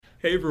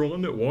Hey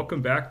everyone,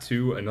 welcome back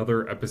to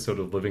another episode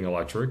of Living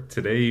Electric.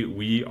 Today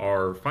we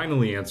are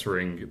finally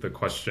answering the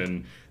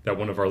question that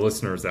one of our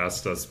listeners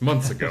asked us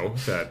months ago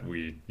that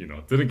we,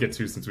 didn't get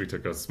to since we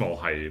took a small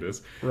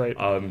hiatus. Right.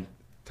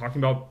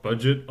 Talking about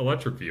budget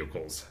electric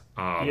vehicles.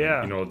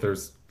 Yeah.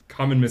 There's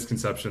common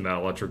misconception that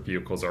electric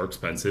vehicles are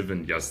expensive,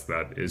 and yes,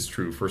 that is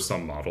true for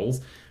some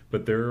models.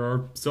 But there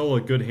are still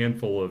a good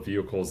handful of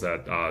vehicles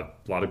that a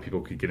lot of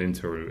people could get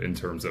into in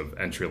terms of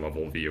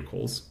entry-level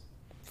vehicles.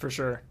 For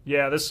sure.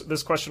 Yeah,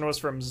 this question was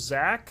from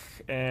Zach,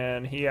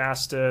 and he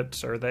asked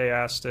it, or they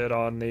asked it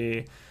on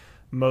the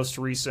most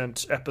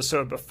recent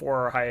episode before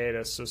our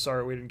hiatus. So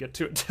sorry we didn't get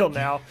to it till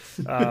now.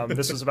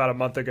 This was about a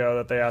month ago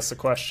that they asked the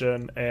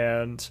question,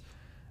 and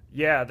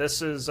yeah,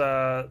 this is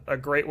a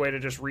great way to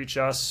just reach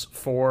us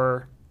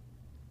for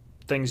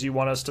things you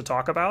want us to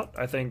talk about.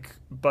 I think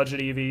budget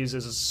EVs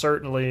is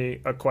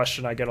certainly a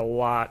question I get a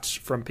lot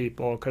from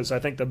people because I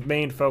think the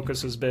main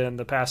focus has been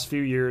the past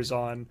few years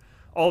on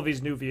all of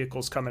these new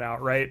vehicles coming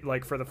out, right?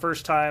 Like for the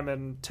first time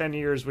in 10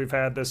 years, we've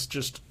had this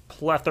just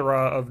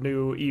plethora of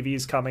new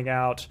EVs coming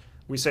out.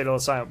 We say it all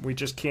the time, we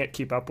just can't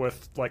keep up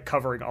with like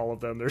covering all of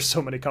them. There's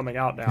so many coming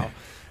out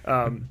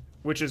now,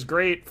 which is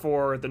great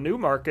for the new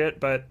market,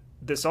 but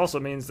this also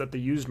means that the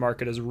used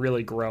market is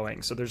really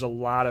growing. So there's a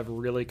lot of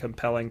really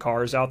compelling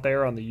cars out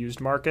there on the used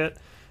market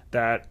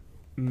that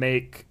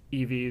make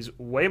EVs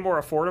way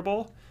more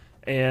affordable.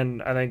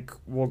 And I think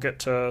we'll get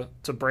to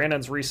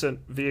Brandon's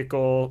recent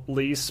vehicle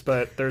lease,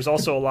 but there's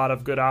also a lot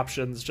of good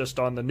options just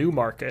on the new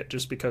market,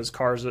 just because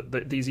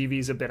these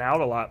EVs have been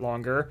out a lot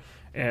longer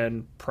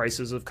and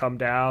prices have come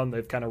down.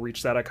 They've kind of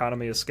reached that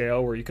economy of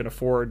scale where you can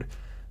afford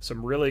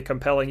some really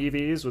compelling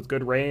EVs with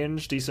good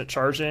range, decent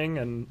charging,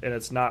 and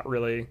it's not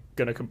really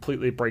going to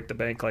completely break the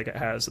bank like it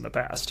has in the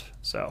past.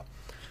 So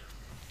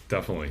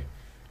Definitely.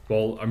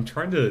 Well, I'm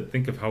trying to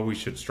think of how we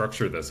should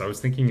structure this. I was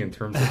thinking in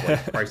terms of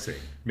like pricing.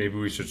 Maybe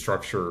we should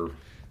structure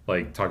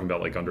like talking about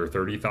like under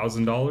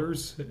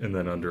 $30,000 and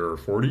then under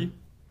 40,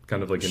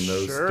 kind of like in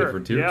those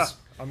different tiers. Yeah,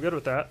 I'm good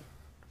with that.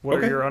 What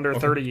are your under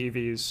 30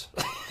 EVs?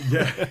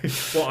 Yeah.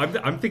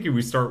 Well, I'm thinking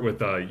we start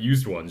with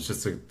used ones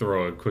just to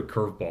throw a quick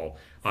curveball,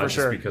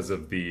 just because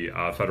of the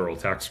federal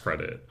tax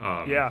credit.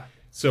 Yeah.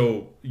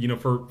 So,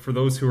 for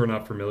those who are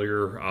not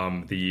familiar,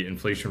 the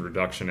Inflation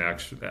Reduction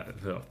Act,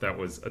 that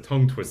was a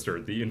tongue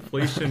twister. The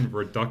Inflation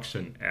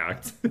Reduction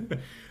Act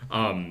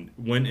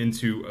went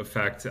into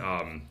effect,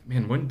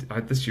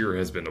 this year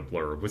has been a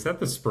blur. Was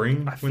that the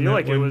spring? I feel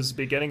like it was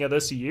beginning of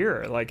this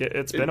year. Like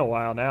it's been a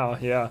while now.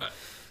 Yeah.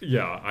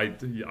 Yeah,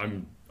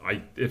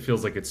 it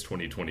feels like it's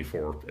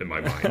 2024 in my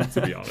mind,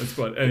 to be honest.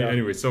 But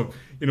anyway, so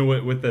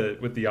with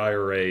the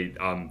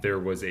IRA, there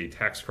was a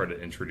tax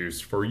credit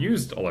introduced for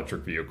used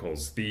electric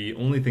vehicles. The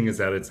only thing is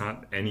that it's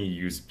not any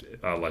used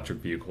electric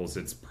vehicles.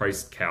 It's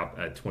priced cap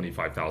at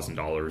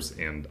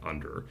 $25,000 and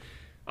under.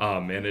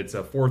 And it's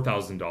a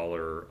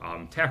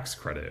 $4,000 tax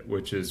credit,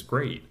 which is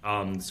great.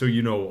 So,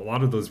 a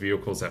lot of those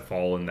vehicles that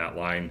fall in that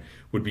line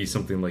would be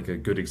something like a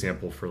good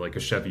example for like a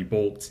Chevy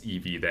Bolt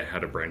EV that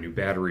had a brand new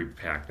battery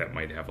pack that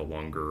might have a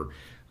longer,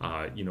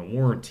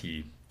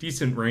 warranty,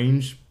 decent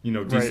range,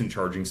 decent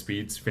charging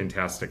speeds,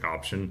 fantastic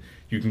option.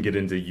 You can get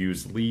into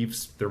used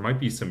Leafs. There might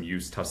be some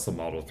used Tesla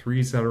Model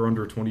 3s that are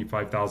under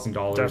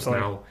 $25,000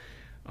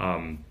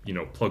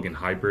 now. Plug-in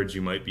hybrids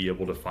you might be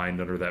able to find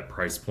under that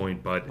price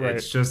point, but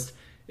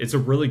it's a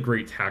really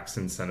great tax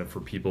incentive for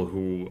people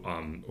who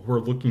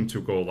are looking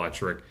to go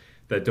electric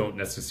that don't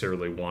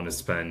necessarily want to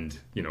spend,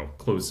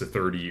 close to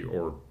 $30,000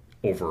 or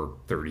over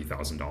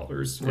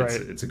 $30,000. Right.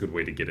 It's a good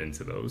way to get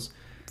into those.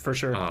 For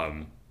sure.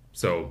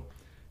 So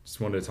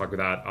just wanted to talk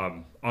about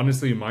that.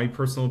 Honestly, in my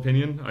personal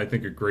opinion, I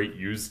think a great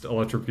used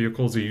electric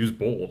vehicle is a used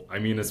Bolt. I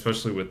mean,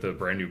 especially with the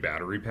brand new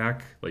battery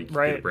pack, like you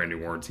get a brand new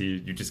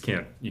warranty, you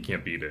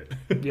can't beat it.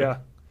 Yeah.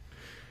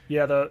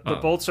 Yeah, the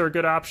Bolts are a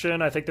good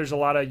option. I think there's a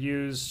lot of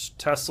used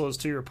Teslas,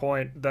 to your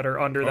point, that are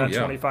under that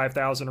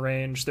 25,000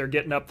 range. They're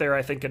getting up there,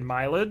 I think, in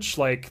mileage.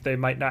 Like, they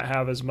might not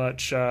have as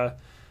much, I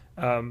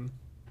don't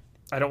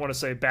want to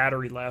say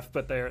battery left,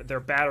 but their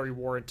battery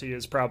warranty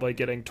is probably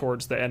getting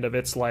towards the end of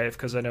its life,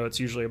 because I know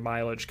it's usually a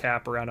mileage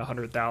cap around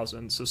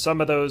 100,000. So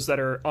some of those that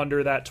are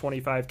under that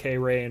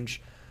 25K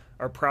range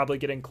are probably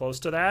getting close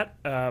to that.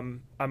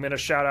 I'm going to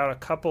shout out a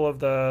couple of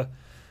the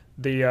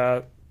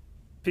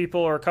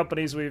people or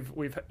companies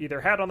we've either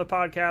had on the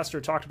podcast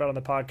or talked about on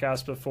the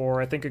podcast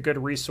before. I think a good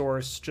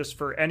resource just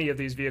for any of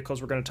these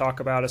vehicles we're going to talk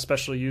about,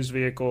 especially used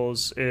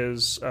vehicles,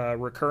 is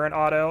Recurrent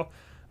Auto.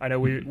 I know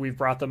we've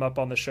brought them up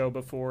on the show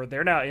before.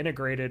 They're now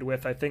integrated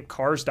with, I think,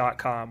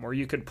 Cars.com, where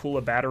you can pull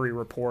a battery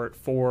report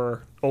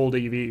for old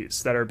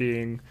EVs that are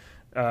being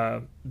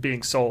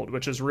sold,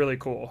 which is really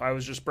cool. I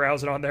was just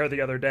browsing on there the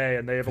other day,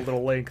 and they have a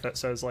little link that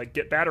says like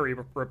get battery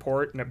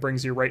report, and it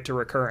brings you right to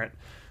Recurrent.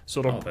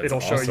 So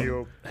it'll show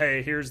you,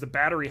 hey, here's the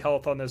battery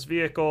health on this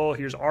vehicle,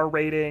 here's our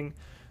rating,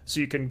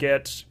 so you can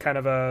get kind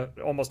of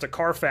almost a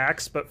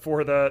Carfax, but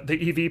for the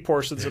EV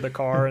portions of the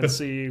car, and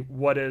see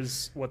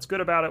what's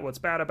good about it, what's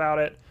bad about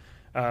it.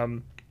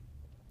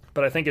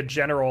 But I think in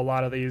general, a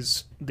lot of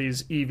these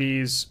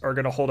EVs are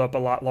going to hold up a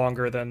lot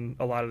longer than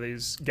a lot of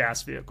these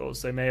gas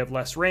vehicles. They may have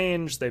less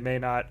range, they may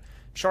not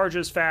charge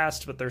as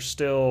fast, but they're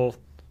still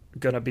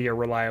going to be a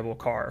reliable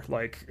car,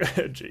 like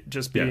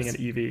just being an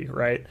EV,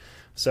 right?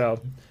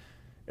 So,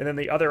 and then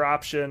the other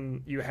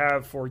option you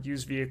have for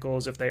used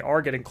vehicles, if they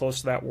are getting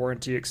close to that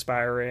warranty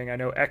expiring, I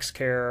know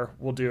XCare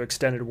will do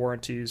extended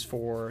warranties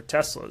for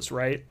Teslas,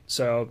 right?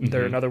 So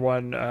they're another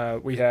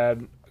one. We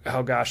had,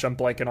 oh gosh, I'm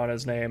blanking on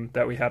his name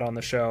that we had on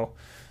the show.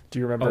 Do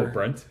you remember? Oh,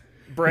 Brent.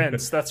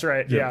 Brent, that's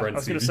right. Yeah, Brent I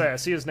was going to say, I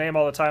see his name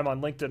all the time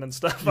on LinkedIn and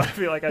stuff. I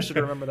feel like I should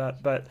remember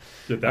that. But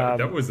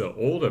that was an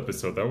old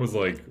episode. That was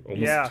like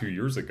almost 2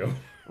 years ago.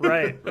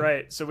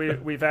 Right. So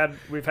we've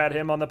had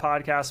him on the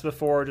podcast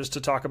before just to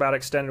talk about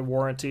extended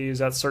warranties.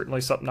 That's certainly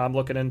something I'm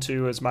looking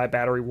into as my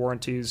battery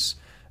warranties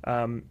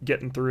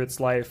getting through its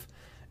life.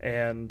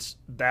 And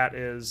that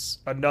is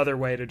another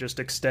way to just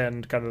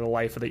extend kind of the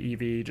life of the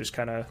EV, just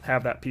kind of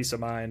have that peace of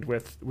mind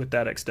with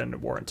that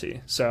extended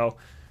warranty. So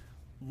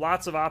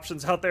lots of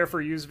options out there for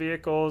used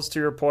vehicles. To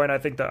your point, I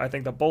think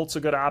the Bolt's a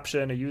good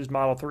option. A used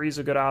Model 3 is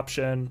a good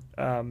option.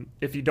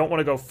 If you don't want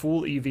to go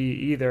full EV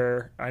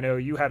either, I know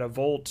you had a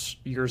Volt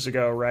years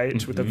ago,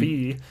 right, with a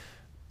V.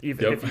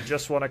 Even if you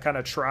just want to kind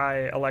of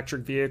try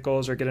electric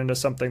vehicles or get into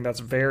something that's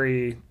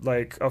very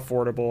like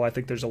affordable, I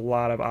think there's a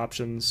lot of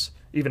options,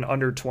 even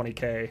under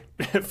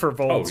 20K for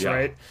Volts,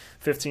 right?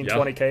 15,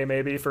 20K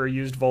maybe for a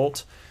used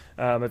Volt,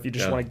 if you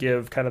just want to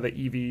give kind of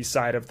the EV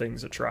side of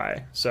things a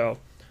try. So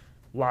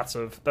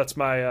that's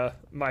my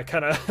my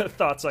kind of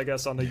thoughts, I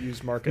guess, on the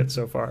used market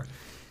so far.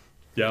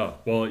 Yeah,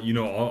 well,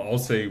 I'll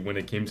say when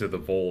it came to the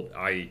Volt,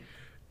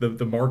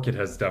 the market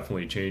has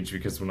definitely changed,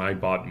 because when I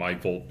bought my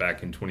Volt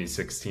back in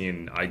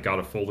 2016, I got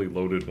a fully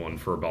loaded one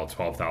for about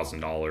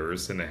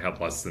 $12,000, and it had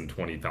less than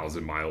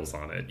 20,000 miles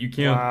on it. You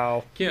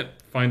can't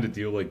find a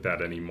deal like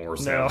that anymore,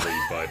 sadly.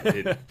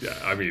 No.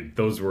 But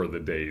those were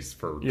the days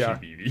for cheap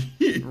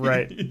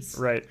EVs.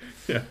 Right.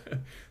 Yeah.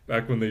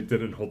 Back when they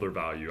didn't hold their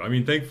value. I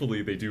mean,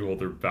 thankfully they do hold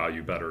their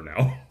value better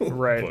now.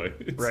 Right.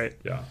 Right.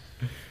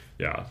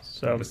 Yeah.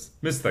 So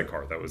missed that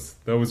car. That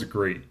was a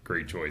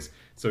great choice.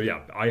 So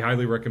yeah, I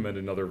highly recommend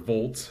another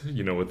Volt,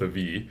 with a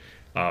V,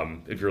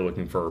 if you're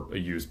looking for a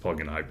used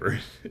plug-in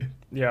hybrid.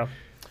 Yeah.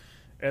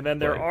 And then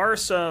there are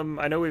some,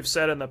 I know we've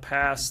said in the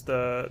past,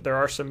 there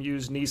are some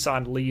used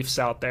Nissan Leafs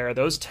out there.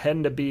 Those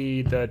tend to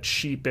be the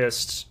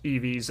cheapest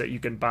EVs that you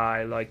can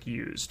buy, like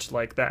used,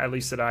 like that, at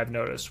least that I've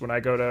noticed. When I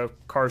go to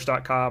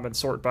cars.com and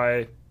sort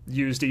by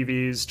used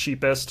EVs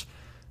cheapest,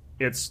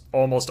 it's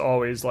almost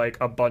always like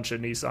a bunch of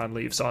Nissan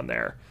Leafs on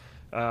there.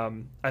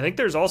 I think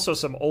there's also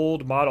some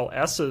old Model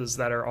S's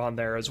that are on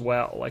there as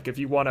well. Like if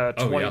you want a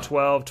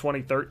 2012,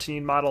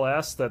 2013 Model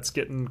S that's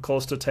getting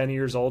close to 10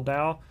 years old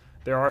now,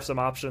 there are some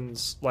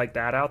options like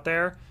that out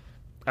there.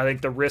 I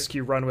think the risk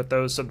you run with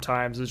those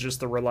sometimes is just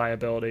the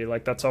reliability.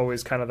 Like that's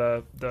always kind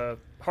of the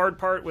hard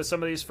part with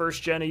some of these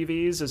first gen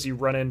EVs, is you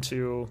run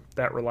into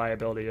that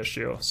reliability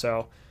issue.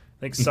 So I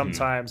think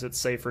sometimes it's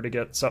safer to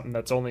get something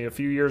that's only a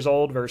few years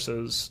old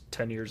versus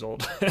 10 years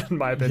old, in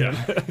my opinion.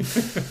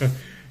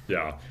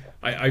 Yeah.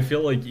 I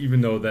feel like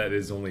even though that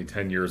is only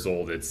 10 years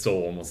old, it's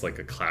still almost like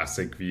a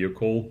classic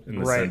vehicle in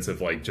the sense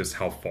of like just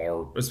how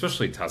far,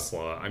 especially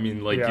Tesla. I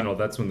mean, like,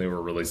 that's when they were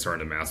really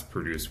starting to mass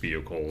produce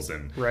vehicles.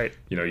 And,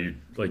 you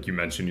like you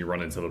mentioned, you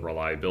run into the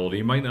reliability.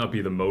 It might not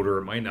be the motor,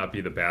 it might not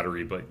be the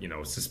battery, but,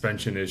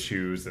 suspension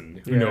issues, and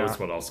who knows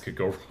what else could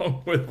go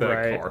wrong with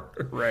that car.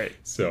 Right.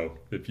 So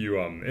if you,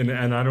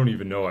 and I don't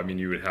even know, I mean,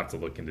 you would have to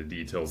look into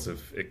details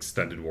if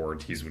extended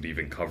warranties would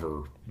even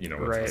cover, a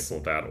Tesla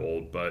that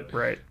old. But,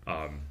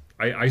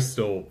 I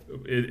still,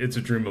 it's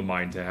a dream of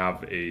mine to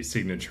have a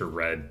signature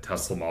red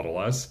Tesla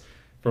Model S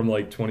from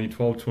like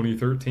 2012,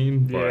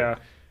 2013.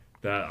 But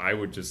that I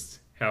would just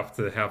have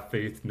to have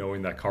faith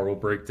knowing that car will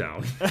break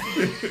down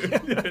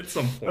at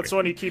some point. That's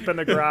one you keep in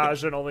the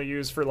garage and only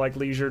use for like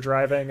leisure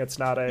driving. It's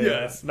not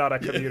a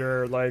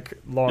commuter, like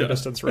long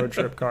distance road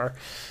trip car.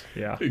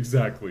 Yeah,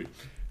 exactly.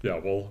 Yeah,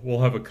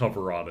 we'll have a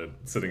cover on it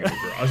sitting in the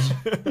garage.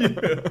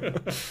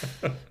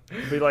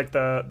 Be like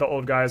the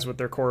old guys with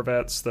their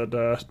Corvettes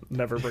that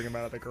never bring them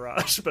out of the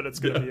garage, but it's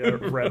going to be a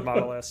red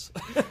Model S.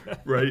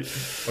 Right.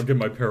 I'll get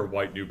my pair of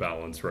white New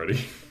Balance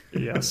ready.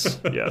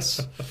 Yes.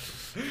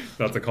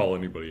 Not to call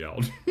anybody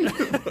out.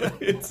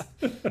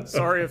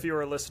 Sorry if you're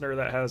a listener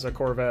that has a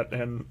Corvette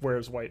and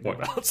wears white New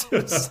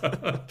Balances.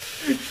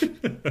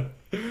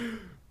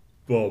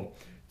 Well,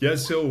 yeah,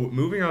 so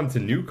moving on to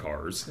new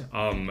cars,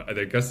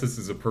 I guess this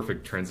is a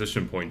perfect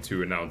transition point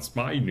to announce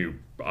my new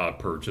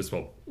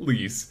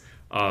lease.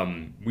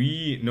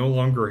 We no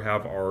longer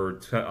have our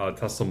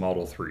Tesla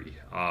Model 3.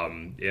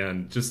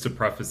 And just to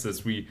preface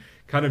this, we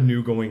kind of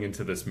knew going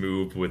into this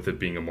move, with it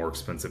being a more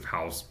expensive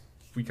house,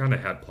 we kind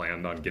of had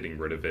planned on getting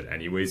rid of it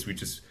anyways. We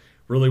just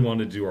really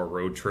wanted to do our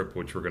road trip,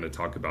 which we're going to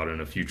talk about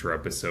in a future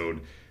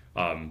episode,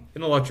 an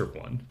electric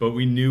one. But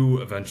we knew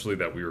eventually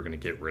that we were going to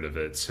get rid of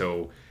it.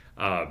 So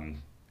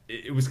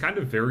it was kind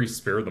of very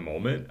spare the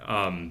moment.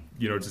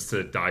 Just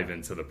to dive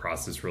into the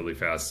process really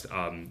fast,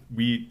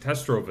 we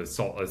test drove a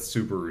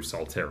Subaru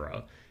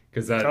Solterra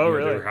because they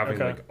were having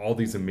like all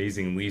these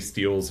amazing lease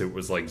deals. It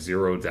was like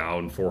 0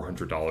 down,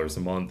 $400 a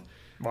month.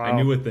 Wow. I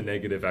knew with the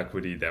negative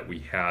equity that we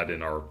had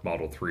in our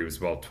Model 3 was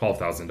about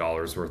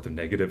 $12,000 worth of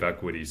negative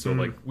equity. So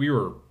like we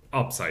were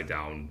upside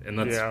down, and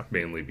that's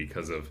mainly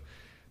because of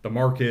the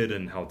market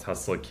and how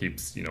Tesla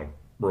keeps,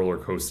 roller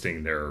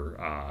coasting their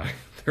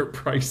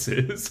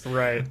prices.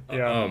 Right.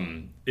 Yeah.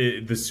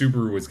 The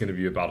Subaru was going to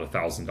be about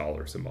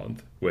 $1,000 a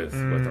month with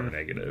our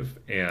negative,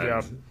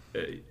 and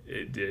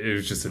it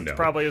was just a no.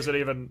 Probably isn't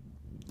even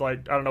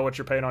like, I don't know what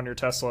you're paying on your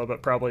Tesla,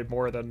 but probably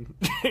more than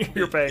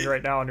you're paying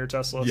right now on your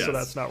Tesla. Yes. So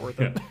that's not worth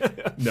it.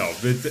 No,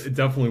 it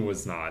definitely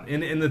was not.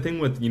 And the thing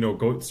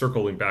with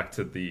circling back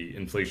to the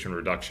Inflation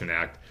Reduction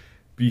Act.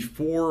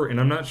 Before, and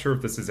I'm not sure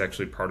if this is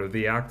actually part of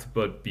the act,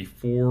 but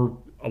before,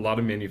 a lot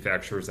of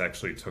manufacturers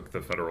actually took the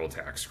federal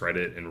tax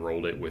credit and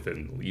rolled it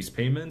within lease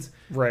payments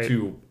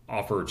to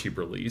offer a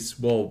cheaper lease.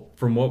 Well,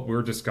 from what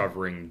we're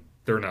discovering,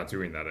 they're not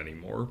doing that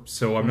anymore.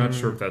 So I'm not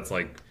sure if that's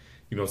like,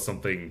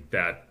 something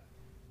that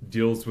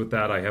deals with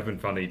that. I haven't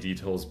found any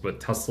details, but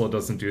Tesla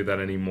doesn't do that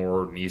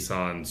anymore.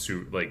 Nissan,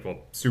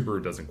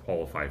 Subaru doesn't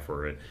qualify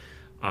for it.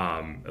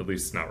 At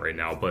least not right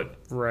now, but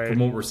from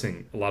what we're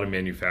seeing, a lot of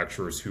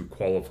manufacturers who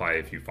qualify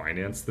if you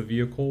finance the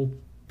vehicle,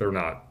 they're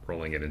not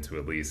rolling it into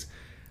a lease.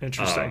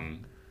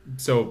 Interesting.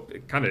 So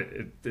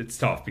it's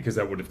tough because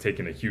that would have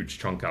taken a huge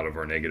chunk out of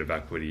our negative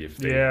equity if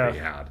they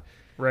had.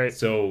 Right.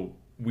 So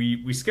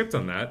we skipped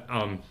on that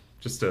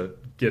just to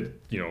get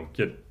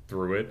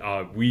through it.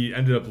 We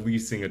ended up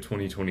leasing a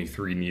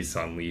 2023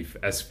 Nissan Leaf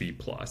SV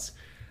Plus.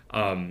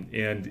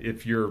 And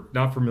if you're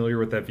not familiar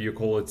with that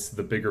vehicle, it's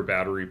the bigger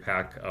battery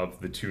pack of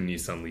the 2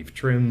 Nissan Leaf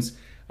trims.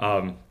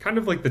 Kind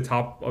of like the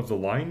top of the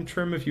line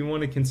trim, if you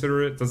want to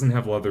consider it. It doesn't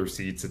have leather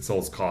seats. It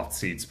sells cloth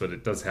seats, but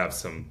it does have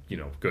some,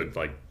 good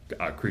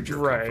creature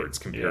comforts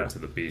compared to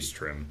the base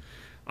trim.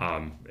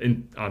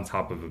 And on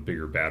top of a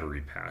bigger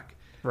battery pack.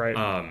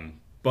 Right.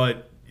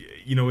 But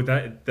with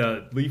that,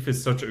 the Leaf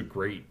is such a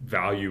great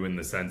value in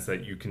the sense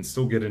that you can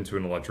still get into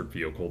an electric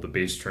vehicle. The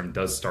base trim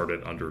does start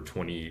at under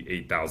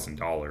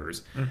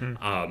 $28,000.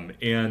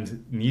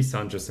 And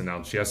Nissan just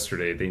announced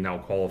yesterday they now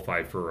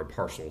qualify for a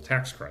partial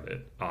tax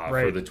credit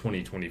for the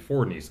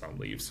 2024 Nissan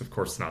Leafs. Of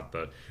course, not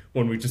the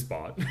one we just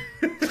bought.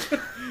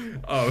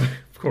 Of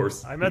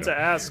course. I meant to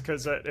ask,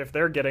 because if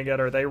they're getting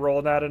it, are they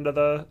rolling that into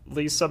the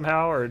lease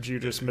somehow, or did you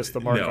just miss the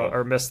mark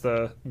or miss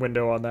the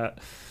window on that?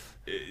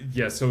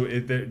 Yeah, so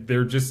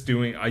they're just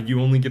doing. You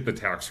only get the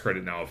tax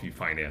credit now if you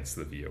finance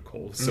the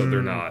vehicle. So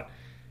they're not.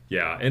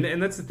 Yeah, and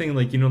that's the thing.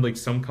 Like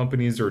some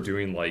companies are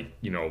doing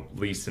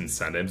lease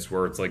incentives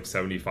where it's like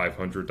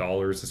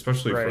 $7,500,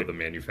 especially for the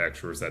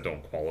manufacturers that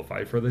don't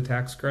qualify for the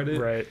tax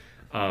credit. Right.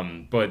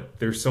 But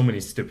there's so many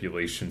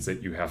stipulations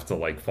that you have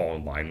to fall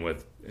in line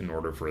with in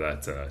order for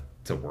that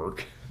to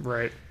work.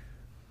 Right.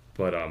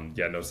 But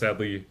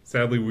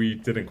sadly we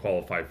didn't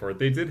qualify for it.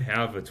 They did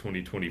have a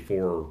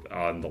 2024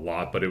 on the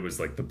lot, but it was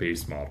like the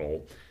base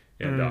model,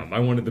 and I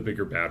wanted the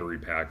bigger battery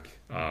pack.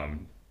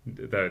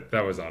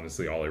 That was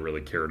honestly all I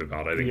really cared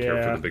about. I didn't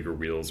care for the bigger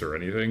wheels or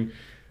anything.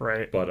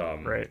 Right. But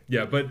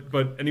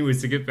but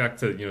anyways, to get back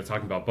to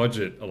talking about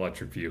budget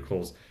electric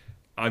vehicles,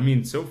 I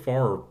mean, so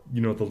far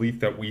the Leaf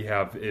that we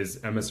have is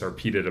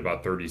MSRP'd at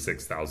about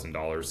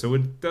 $36,000. So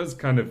it does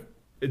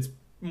it's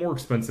more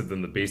expensive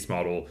than the base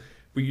model.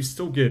 But you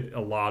still get a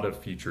lot of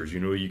features.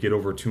 You get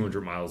over 200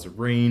 miles of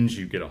range.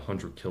 You get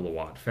 100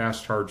 kilowatt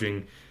fast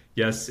charging.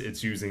 Yes,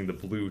 it's using the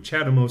blue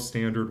CHAdeMO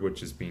standard,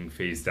 which is being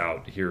phased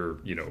out here,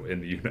 in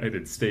the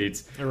United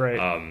States,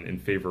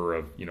 in favor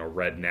of,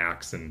 red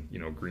NACS and,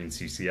 green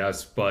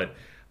CCS. But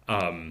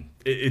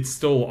it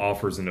still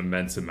offers an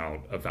immense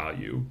amount of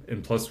value.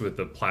 And plus with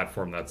the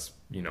platform that's,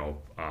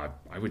 I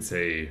would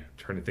say, I'm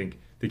trying to think,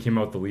 they came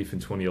out with the Leaf in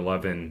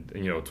 2011,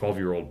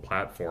 12-year-old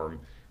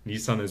platform.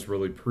 Nissan has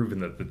really proven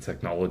that the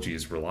technology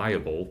is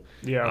reliable,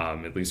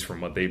 at least from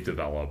what they've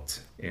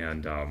developed.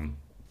 And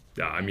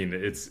I mean,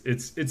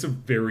 it's a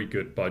very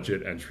good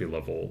budget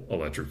entry-level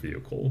electric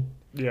vehicle.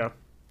 Yeah,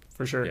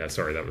 for sure. Yeah,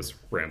 sorry, that was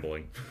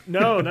rambling.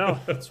 No,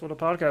 that's what a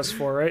podcast is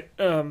for, right?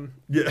 The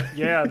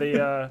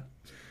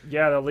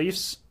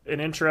Leaf's an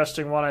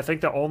interesting one. I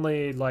think the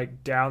only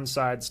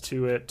downsides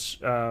to it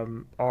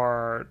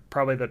are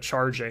probably the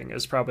charging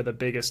is probably the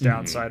biggest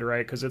downside,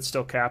 right? Because it's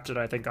still capped at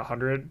I think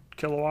 100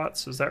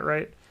 kilowatts. Is that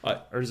right?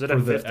 Or is it at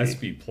 50? For the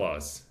SB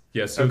Plus?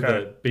 Yeah. So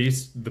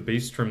the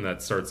base trim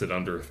that starts at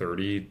under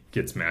 30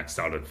 gets maxed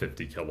out at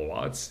 50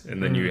 kilowatts,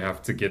 and then you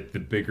have to get the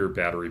bigger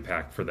battery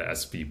pack for the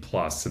SB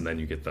Plus, and then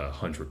you get the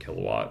 100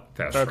 kilowatt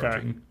fast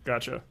charging.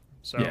 Gotcha.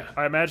 So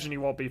I imagine you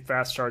won't be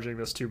fast charging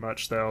this too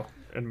much, though,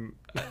 and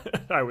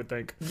I would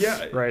think.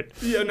 Yeah. Right.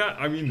 Yeah.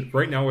 I mean,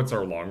 right now it's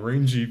our long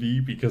range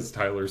EV because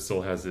Tyler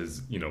still has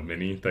his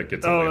Mini that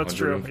gets only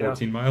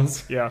 114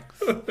 miles. Yeah.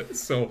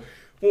 So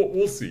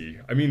we'll see.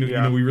 I mean,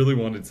 we really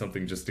wanted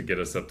something just to get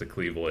us up to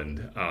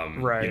Cleveland,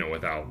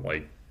 without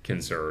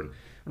concern.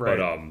 Right.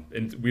 But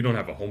and we don't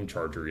have a home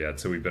charger yet,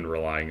 so we've been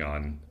relying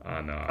on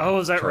Oh,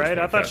 is that Charge right?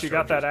 I Point thought fast you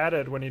got that chargers.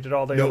 added when you did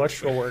all the Nope.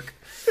 electrical work.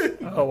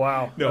 Oh,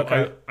 wow. No,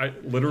 Okay. I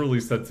literally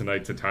said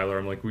tonight to Tyler,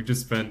 I'm like, we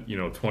just spent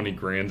 20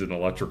 grand in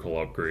electrical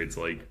upgrades.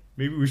 Like,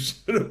 maybe we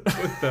should have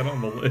put that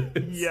on the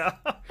list. Yeah.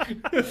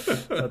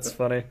 That's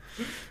funny.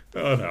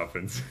 Oh, it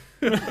happens.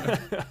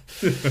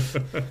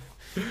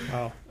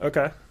 Wow.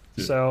 Okay.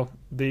 So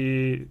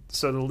the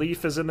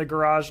Leaf is in the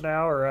garage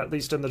now, or at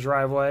least in the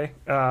driveway.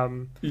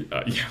 Yeah.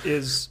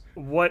 Is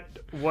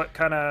what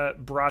kind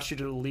of brought you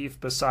to the Leaf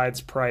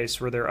besides price?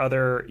 Were there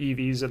other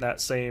EVs in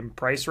that same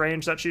price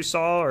range that you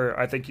saw, or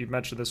I think you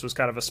mentioned this was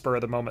kind of a spur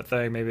of the moment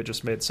thing. Maybe it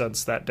just made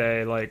sense that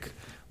day. Like,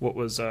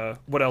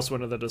 what else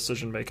went into the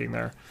decision making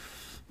there?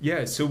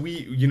 Yeah, so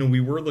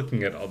we were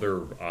looking at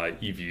other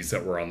EVs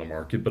that were on the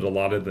market, but a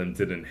lot of them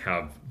didn't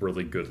have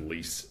really good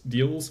lease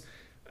deals.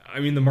 I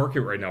mean, the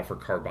market right now for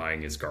car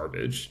buying is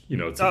garbage, to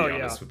be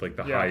honest, with like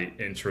the high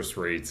interest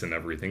rates and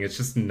everything. It's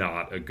just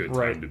not a good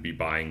time to be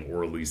buying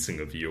or leasing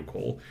a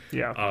vehicle.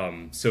 Yeah.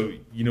 So,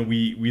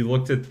 we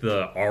looked at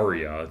the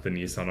Aria, the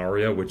Nissan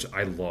Aria, which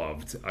I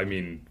loved. I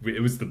mean,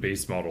 it was the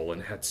base model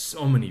and had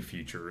so many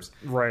features.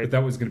 Right. But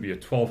that was going to be a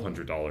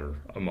 $1,200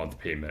 a month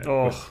payment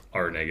with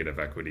our negative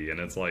equity. And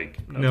it's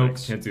like, no,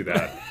 can't do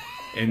that.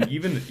 And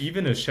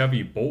even a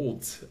Chevy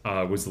Bolt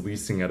was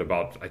leasing at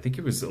about, I think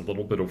it was a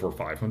little bit over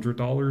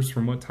 $500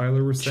 from what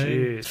Tyler was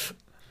saying. Jeez.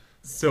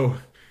 So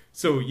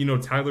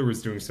Tyler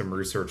was doing some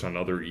research on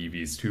other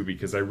EVs too,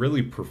 because I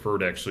really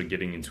preferred actually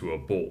getting into a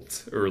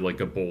Bolt or like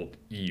a Bolt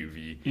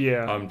EUV.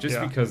 Yeah.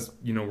 Because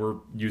we're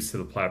used to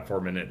the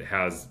platform and it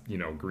has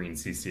green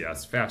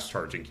CCS fast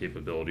charging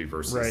capability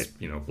versus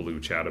blue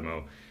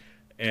CHAdeMO,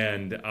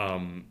 and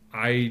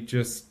I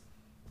just.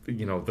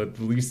 The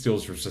lease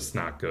deals were just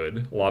not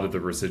good. A lot of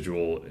the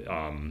residual,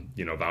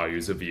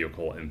 values of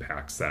vehicle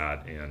impacts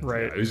that. And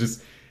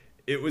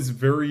it was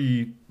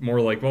very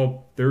more like,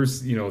 well,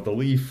 there's, the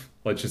Leaf,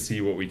 let's just see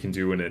what we can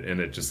do in it.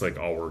 And it just like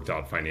all worked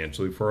out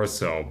financially for us.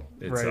 So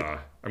it's,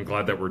 I'm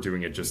glad that we're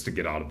doing it just to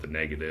get out of the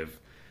negative.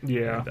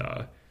 Yeah.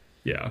 And,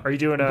 yeah. Are you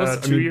doing a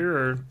 2-year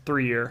or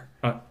 3-year?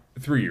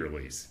 3-year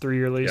lease.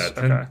 3-year lease?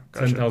 Yeah, okay.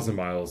 Gotcha. 10,000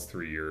 miles,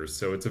 3 years.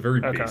 So it's a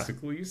very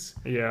basic lease.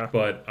 Yeah.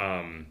 But,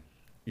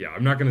 yeah,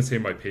 I'm not going to say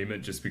my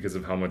payment just because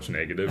of how much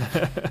negative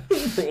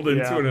rolled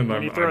into it. And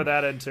when you throw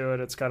that into it,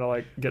 it's kind of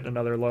like getting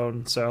another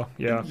loan. So,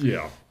 yeah.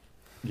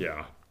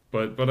 Yeah.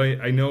 But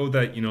I know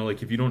that,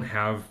 like if you don't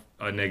have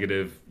a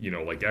negative,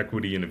 like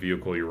equity in a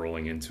vehicle, you're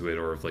rolling into it,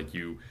 or if like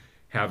you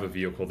have a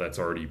vehicle that's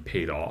already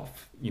paid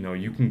off,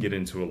 you can get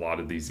into a lot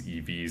of these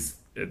EVs,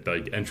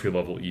 like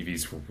entry-level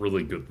EVs for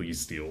really good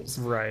lease deals.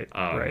 Right.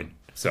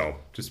 So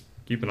just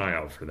keep an eye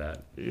out for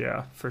that.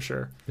 Yeah, for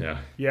sure. Yeah.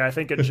 Yeah, I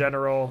think in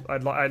general,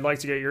 I'd like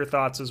to get your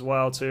thoughts as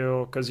well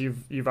too, because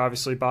you've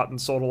obviously bought and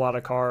sold a lot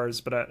of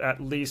cars, but at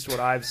least what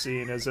I've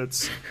seen is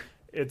it's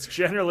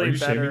generally Are you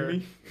better.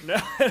 shaming me?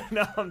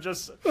 No, I'm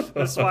just.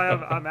 That's why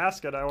I'm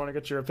asking. I want to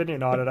get your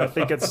opinion on it. I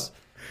think it's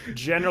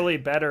generally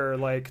better,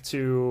 like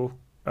to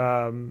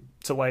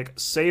like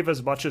save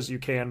as much as you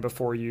can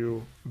before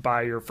you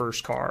buy your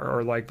first car,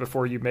 or like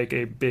before you make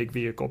a big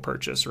vehicle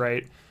purchase,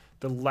 right?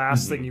 The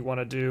last thing you want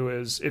to do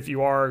is, if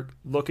you are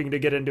looking to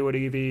get into an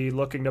EV,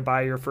 looking to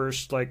buy your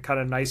first like kind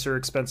of nicer,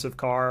 expensive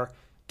car,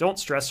 don't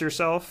stress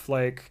yourself,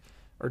 like,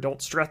 or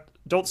don't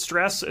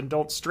stress and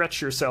don't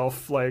stretch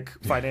yourself like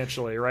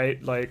financially,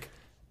 right? Like,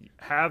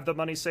 have the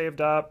money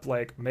saved up,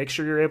 like make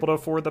sure you're able to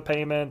afford the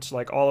payment,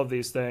 like all of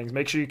these things.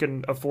 Make sure you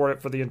can afford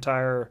it for the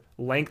entire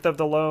length of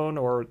the loan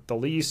or the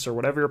lease or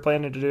whatever you're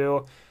planning to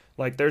do.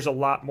 Like, there's a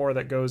lot more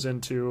that goes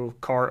into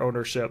car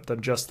ownership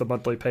than just the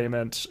monthly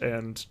payment.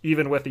 And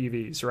even with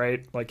EVs,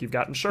 right? Like, you've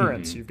got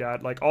insurance, you've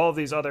got like all of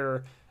these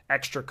other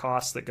extra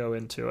costs that go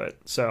into it.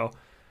 So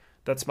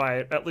that's my,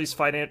 at least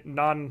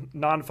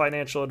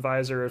non-financial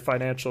advisor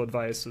financial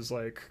advice is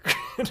like,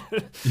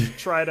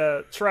 try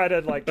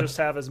to like just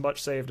have as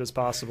much saved as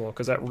possible,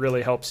 because that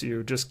really helps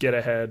you just get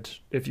ahead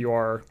if you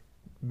are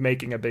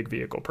making a big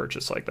vehicle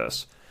purchase like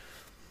this.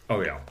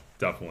 Oh yeah,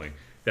 definitely.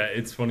 Yeah,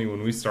 it's funny,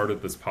 when we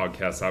started this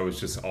podcast, I was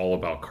just all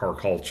about car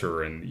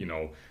culture,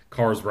 and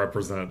cars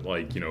represent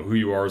like who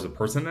you are as a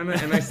person, and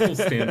I still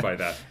stand by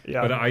that.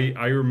 Yeah. But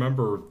I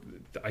remember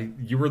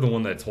you were the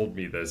one that told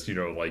me this.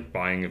 Like,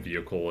 buying a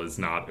vehicle is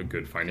not a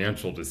good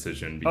financial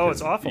decision because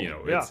it's awful.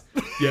 It's,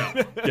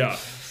 yeah.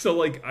 So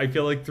like, I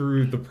feel like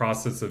through the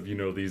process of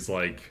these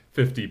like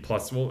 50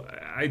 plus. Well,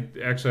 I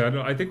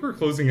think we're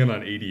closing in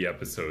on 80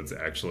 episodes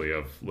actually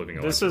of Living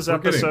Electric. This is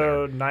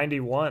episode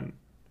 91.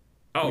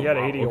 Oh, we had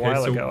 80 a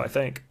while ago, I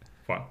think.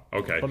 Wow.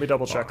 Okay. Let me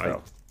double check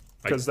though,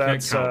 because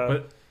that's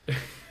count,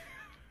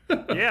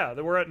 but... yeah,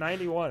 we're at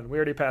 91. We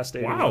already passed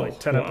 80 like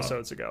 10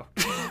 episodes ago.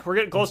 We're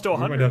getting close to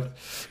 100.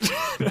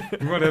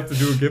 We might have to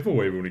do a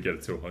giveaway when we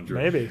get to 100.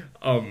 Maybe.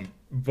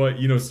 But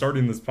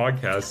starting this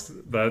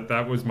podcast,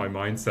 that was my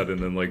mindset, and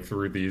then like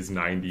through these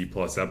 90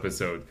 plus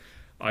episodes,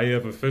 I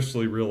have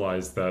officially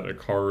realized that a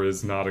car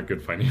is not a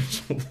good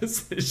financial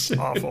decision.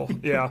 Awful.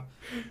 Yeah.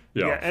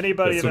 Yeah.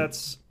 Anybody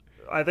that's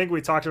I think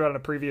we talked about in a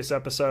previous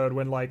episode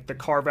when like the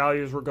car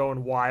values were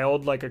going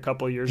wild like a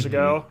couple of years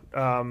ago,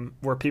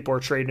 where people are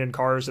trading in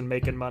cars and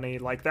making money.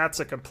 Like that's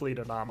a complete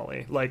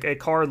anomaly. Like a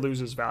car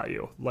loses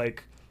value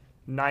like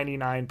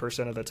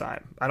 99% of the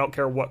time. I don't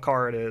care what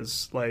car it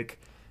is. Like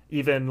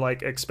even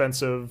like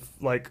expensive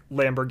like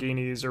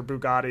Lamborghinis or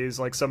Bugattis,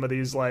 like some of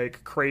these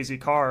like crazy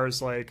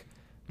cars, like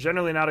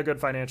generally not a good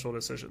financial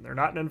decision. They're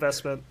not an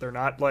investment. They're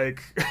not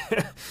like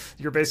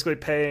you're basically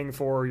paying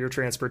for your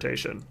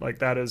transportation. Like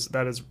that is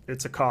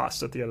it's a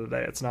cost at the end of the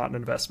day. It's not an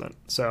investment.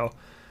 So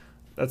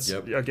that's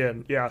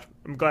again, yeah,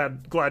 I'm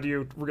glad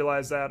you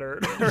realized that or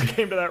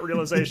came to that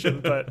realization.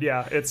 But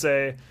yeah, it's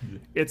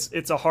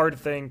a hard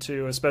thing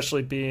to,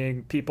 especially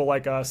being people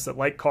like us that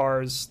like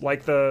cars,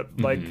 like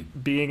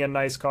being in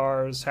nice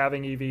cars,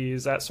 having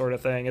EVs, that sort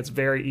of thing. It's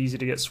very easy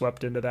to get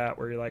swept into that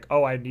where you're like,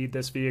 oh, I need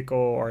this vehicle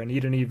or I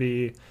need an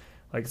EV.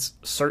 Like it's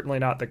certainly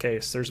not the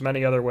case. There's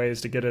many other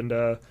ways to get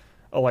into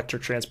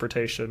electric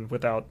transportation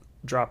without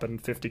dropping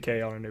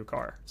 $50K on a new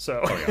car.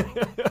 So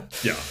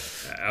yeah,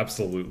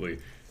 absolutely.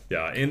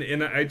 Yeah,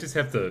 and I just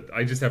have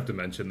to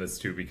mention this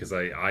too because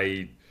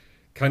I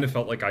kind of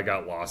felt like I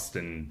got lost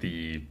in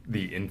the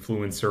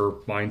influencer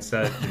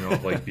mindset, you know,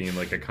 of like being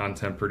like a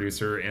content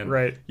producer. And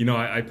right. You know,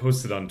 I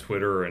posted on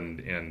Twitter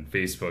and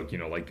Facebook, you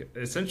know, like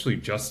essentially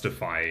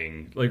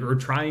justifying like or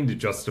trying to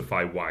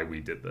justify why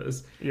we did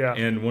this. Yeah.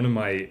 And one of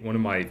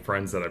my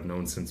friends that I've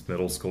known since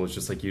middle school is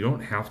just like, you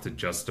don't have to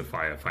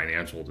justify a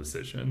financial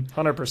decision.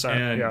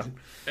 100%.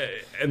 Yeah.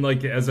 And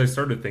like as I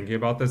started thinking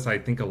about this, I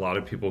think a lot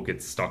of people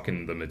get stuck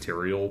in the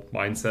material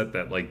mindset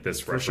that like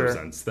this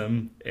represents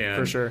them. And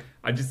for sure.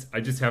 I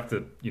just have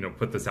to, you know,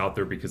 put this out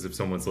there because if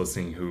someone's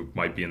listening who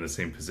might be in the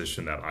same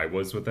position that I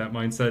was with that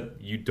mindset,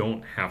 you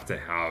don't have to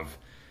have,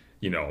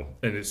 you know,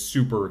 a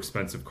super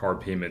expensive car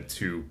payment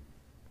to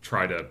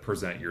try to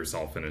present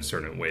yourself in a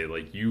certain way.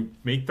 Like you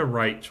make the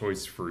right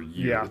choice for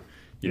you. Yeah.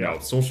 You know,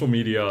 social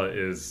media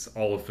is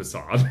all a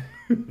facade.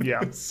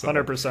 Yeah. So,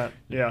 100%.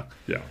 Yeah.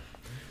 Yeah.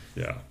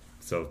 Yeah.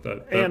 So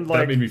that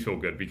made me feel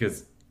good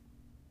because.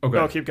 Okay.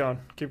 No, keep going.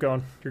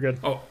 You're good.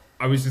 Oh,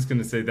 I was just going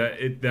to say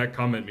that that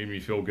comment made me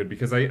feel good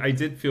because I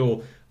did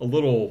feel a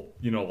little,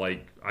 you know,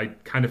 like I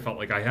kind of felt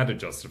like I had to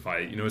justify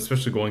it, you know,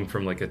 especially going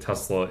from like a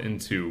Tesla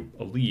into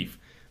a Leaf.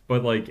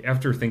 But like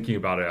after thinking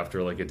about it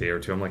after like a day or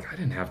two, I'm like, I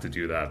didn't have to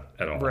do that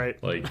at all.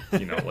 Right. Like,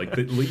 you know, like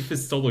the Leaf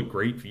is still a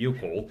great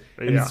vehicle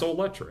and it's still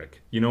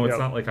electric. You know, it's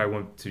not like I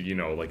went to, you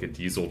know, like a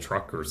diesel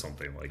truck or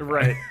something like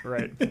that.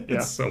 Right.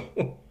 Yeah.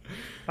 So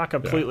not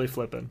completely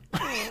flipping.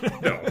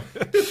 No,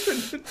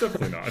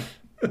 definitely not.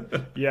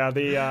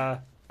 Yeah.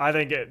 I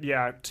think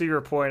to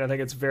your point, I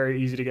think it's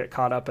very easy to get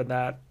caught up in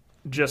that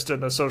just in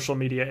the social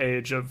media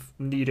age of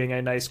needing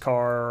a nice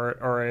car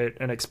or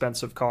an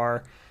expensive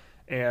car.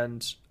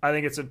 And I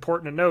think it's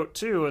important to note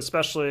too,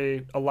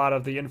 especially a lot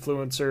of the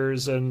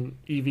influencers and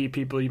EV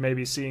people you may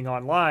be seeing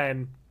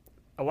online,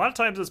 a lot of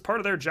times it's part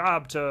of their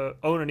job to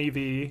own an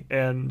EV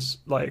and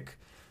like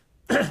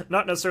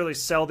not necessarily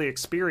sell the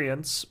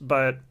experience,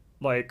 but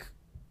like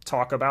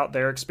talk about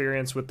their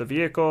experience with the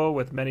vehicle,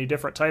 with many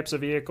different types of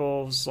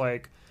vehicles.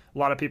 Like a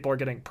lot of people are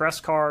getting press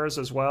cars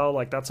as well.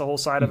 Like that's a whole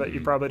side of it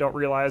you probably don't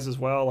realize as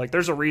well. Like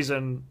there's a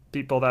reason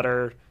people that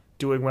are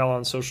doing well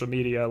on social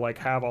media like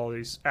have all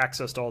these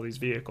access to all these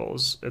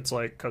vehicles. It's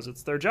like because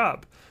it's their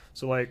job.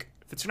 So like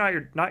if it's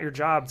not your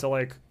job to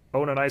like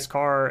own a nice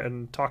car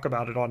and talk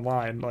about it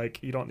online,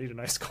 like you don't need a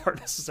nice car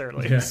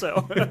necessarily. Yeah.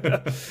 So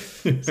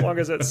as long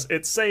as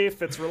it's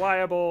safe, it's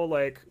reliable,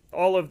 like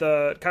all of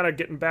the kind of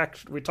getting back,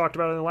 we talked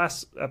about it in the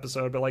last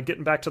episode, but like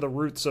getting back to the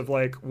roots of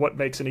like what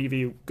makes an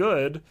EV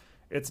good.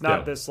 It's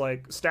not this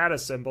like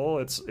status symbol.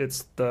 It's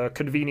the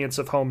convenience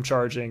of home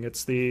charging.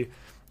 It's the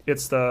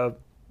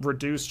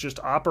reduced just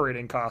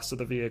operating costs of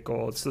the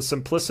vehicle. It's the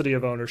simplicity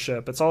of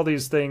ownership. It's all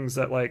these things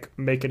that like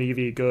make an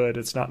EV good.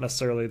 It's not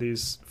necessarily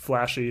these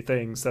flashy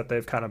things that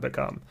they've kind of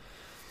become.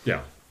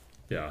 Yeah.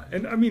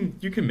 And I mean,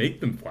 you can make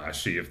them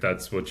flashy if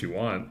that's what you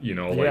want, you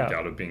know, like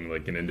out of being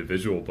like an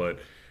individual, but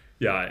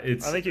yeah,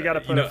 it's. I think you got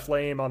to put a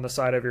flame on the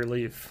side of your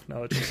Leaf.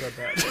 Now that you said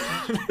that.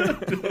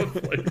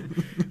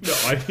 No,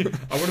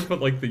 I want to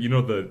put like the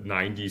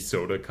 90s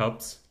soda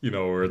cups, you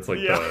know, where it's like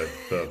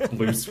the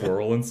blue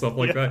swirl and stuff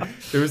like that.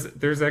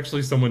 There's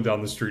actually someone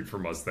down the street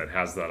from us that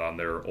has that on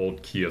their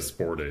old Kia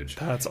Sportage.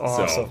 That's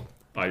awesome. So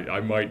I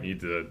might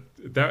need to.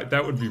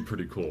 That would be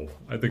pretty cool.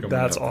 I think I'm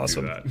gonna have to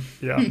do that.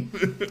 Yeah.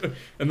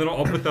 And then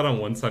I'll put that on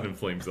one side and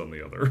flames on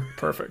the other.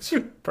 Perfect.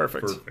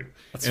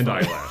 That's and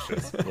fun.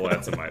 Eyelashes. We'll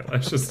add some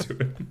eyelashes to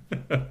it.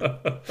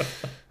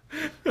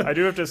 I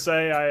do have to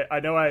say,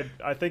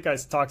 I think I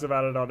talked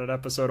about it on an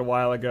episode a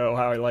while ago,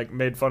 how I like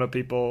made fun of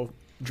people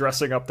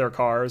dressing up their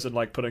cars and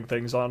like putting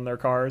things on their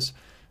cars.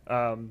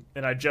 And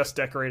I just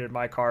decorated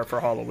my car for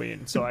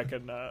Halloween, so I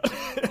can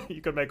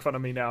you can make fun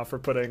of me now for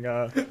putting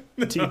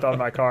teeth on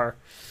my car.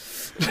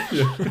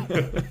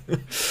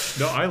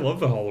 No, I love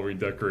the Halloween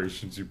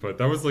decorations you put.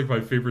 That was like my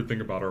favorite thing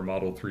about our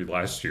Model 3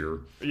 last year.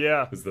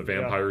 Yeah. Was the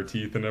vampire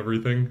teeth and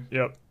everything.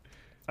 Yep.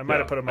 I might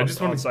have put them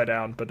upside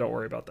down, but don't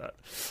worry about that.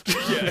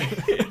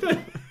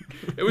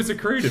 It was a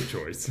creative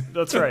choice.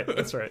 That's right.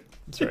 That's right.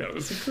 Yeah, it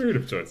was a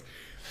creative choice.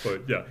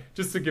 But yeah,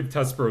 just to give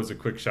Test Bros a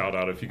quick shout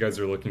out, if you guys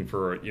are looking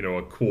for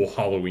a cool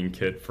Halloween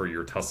kit for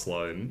your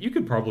Tesla, and you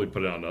could probably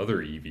put it on other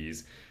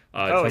EVs,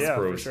 Test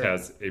Bros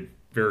has a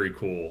very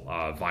cool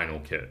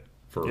vinyl kit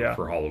for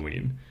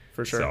Halloween.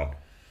 For sure. So,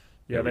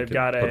 yeah, they've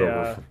got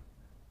a.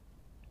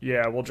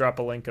 Yeah, we'll drop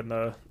a link in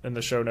the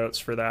show notes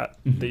for that.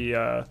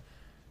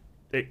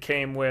 It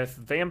came with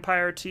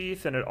vampire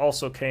teeth, and it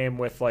also came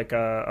with like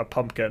a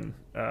pumpkin,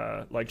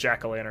 like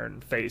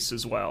jack-o'-lantern face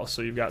as well.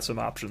 So you've got some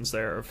options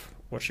there of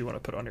what you want to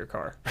put on your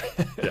car.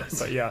 Yes.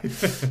 But yeah, I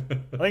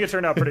think it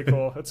turned out pretty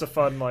cool. It's a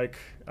fun,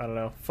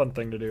 fun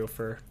thing to do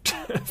for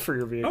for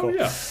your vehicle.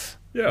 Oh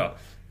yeah.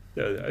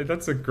 Yeah,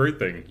 that's a great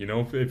thing.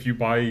 If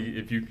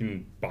you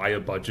can buy a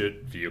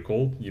budget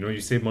vehicle, you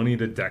save money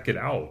to deck it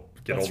out.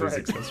 Get all these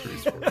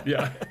accessories for it.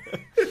 Yeah.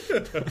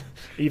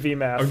 EV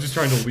math. I'm just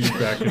trying to lead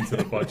back into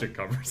the budget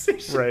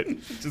conversation. Right.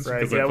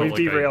 Yeah, we've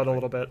derailed a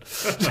little bit.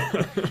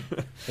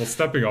 Well,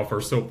 stepping off our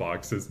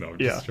soapboxes. No, I'm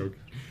just joking.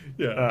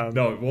 Yeah.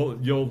 No, well,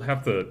 you'll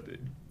have to...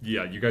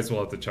 Yeah, you guys will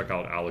have to check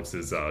out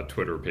Alex's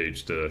Twitter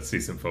page to see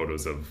some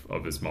photos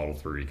of his Model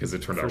 3, because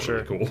it turned out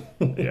really cool.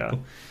 Yeah.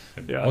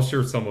 Yeah. I'll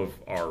share some of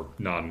our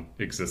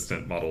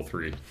non-existent Model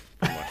 3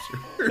 from last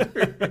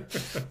year.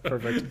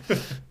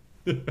 Perfect.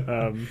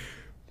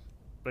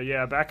 But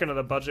yeah, back into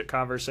the budget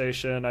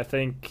conversation, I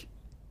think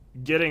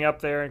getting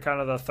up there in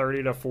kind of the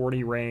 30 to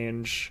 40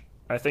 range,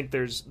 I think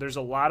there's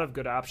a lot of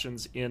good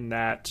options in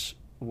that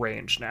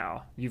range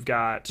now. You've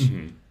got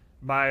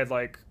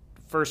my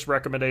first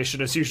recommendation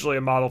is usually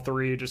a Model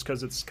 3, just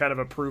because it's kind of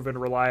a proven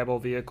reliable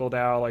vehicle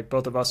now. Like,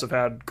 both of us have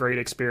had great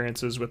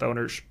experiences with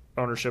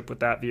ownership with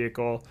that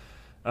vehicle.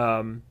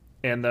 And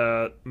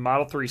the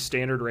Model 3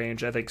 standard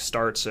range, I think,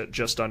 starts at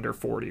just under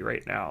 40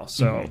 right now.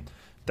 So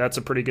that's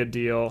a pretty good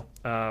deal.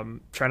 Trying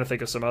to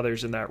think of some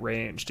others in that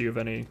range. Do you have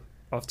any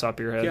off the top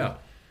of your head? Yeah.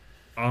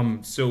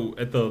 So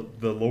at the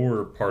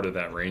lower part of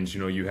that range,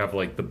 you have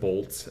like the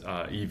Bolt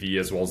EV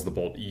as well as the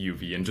Bolt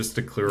EUV. And just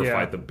to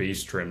clarify, the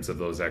base trims of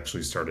those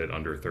actually start at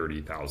under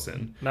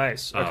 $30,000.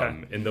 Nice.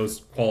 Okay. And those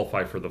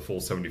qualify for the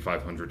full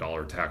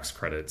 $7,500 tax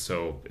credit.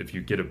 So if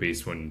you get a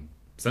base one,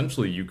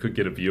 essentially you could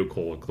get a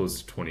vehicle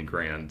close to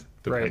 $20,000,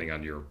 depending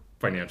on your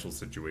financial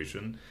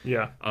situation.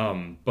 Yeah.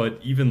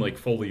 But even like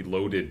fully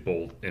loaded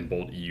Bolt and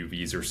Bolt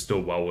EUVs are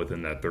still well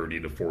within that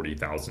 $30,000 to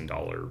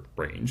 $40,000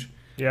 range.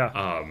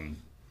 Yeah.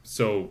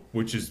 So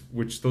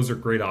which those are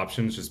great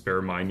options. Just bear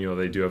in mind,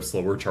 they do have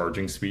slower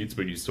charging speeds,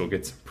 but you still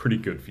get some pretty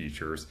good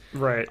features.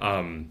 Right.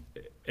 And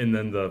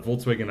then the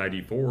Volkswagen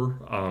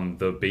ID4,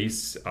 the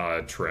base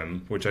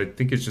trim, which I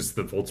think is just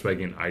the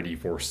Volkswagen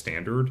ID4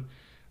 standard,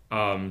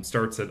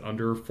 starts at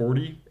under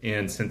 40,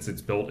 and since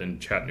it's built in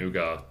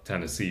Chattanooga,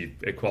 Tennessee,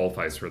 it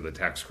qualifies for the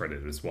tax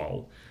credit as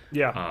well.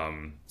 Yeah.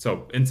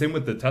 So, and same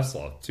with the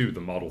Tesla too.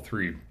 The Model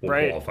 3 will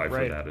qualify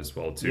for that as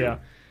well too. Yeah.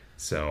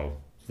 So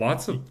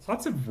lots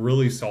of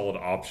really solid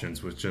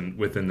options within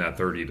that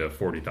 $30,000 to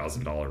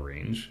 $40,000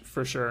 range.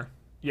 For sure.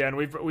 Yeah, and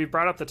we've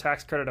brought up the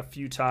tax credit a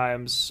few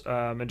times,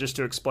 and just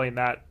to explain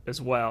that as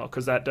well,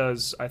 because I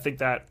think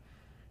that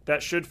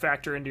should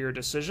factor into your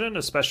decision,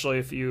 especially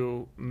if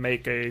you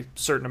make a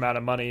certain amount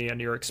of money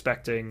and you're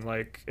expecting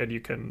and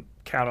you can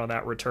count on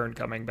that return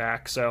coming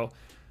back. So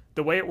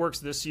the way it works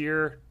this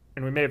year,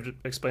 and we may have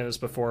explained this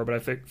before, but I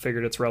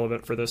figured it's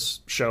relevant for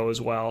this show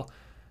as well.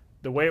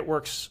 The way it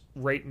works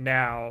right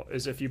now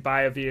is if you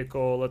buy a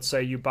vehicle, let's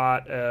say you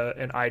bought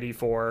an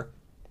ID4,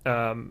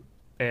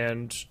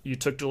 and you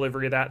took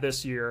delivery of that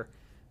this year.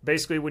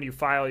 Basically, when you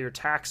file your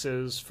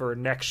taxes for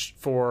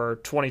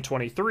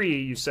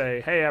 2023, you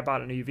say, "Hey, I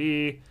bought an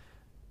EV.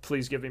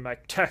 Please give me my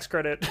tax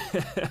credit."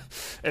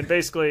 And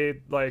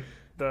basically,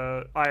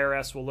 the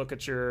IRS will look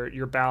at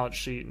your balance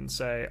sheet and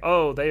say,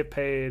 "Oh, they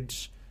paid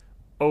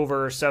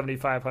over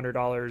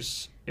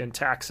 $7,500 in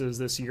taxes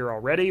this year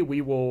already.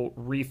 We will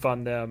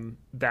refund them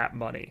that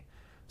money."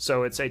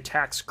 So it's a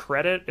tax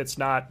credit. It's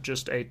not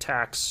just a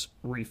tax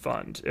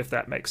refund, if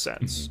that makes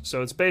sense.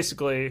 So it's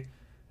basically,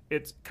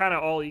 it's kind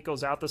of all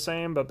equals out the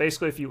same, but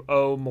basically if you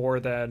owe more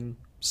than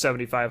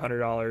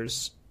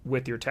 $7,500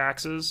 with your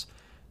taxes,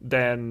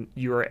 then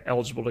you are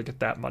eligible to get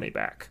that money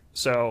back.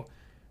 So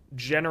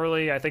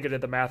generally, I think I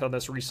did the math on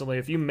this recently,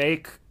 if you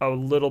make a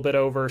little bit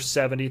over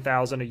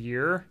 $70,000 a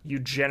year, you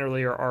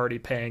generally are already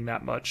paying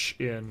that much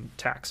in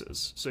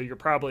taxes. So you're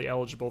probably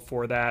eligible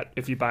for that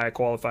if you buy a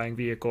qualifying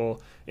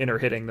vehicle and are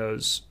hitting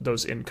those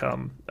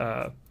income,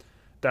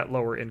 that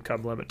lower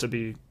income limit to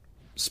be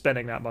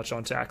spending that much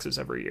on taxes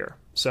every year.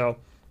 So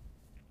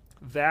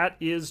that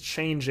is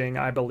changing,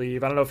 I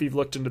believe. I don't know if you've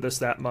looked into this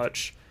that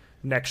much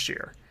next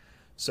year.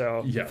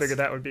 So I figured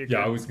that would be a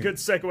good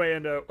segue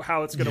into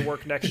how it's going to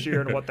work next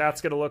year and what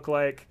that's going to look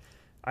like.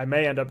 I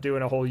may end up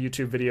doing a whole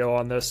YouTube video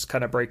on this,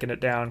 kind of breaking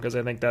it down, because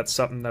I think that's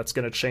something that's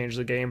going to change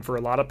the game for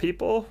a lot of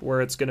people,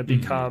 where it's going to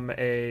become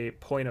a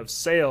point of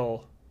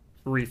sale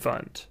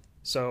refund.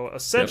 So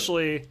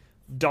essentially,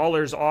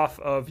 dollars off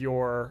of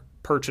your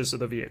purchase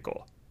of the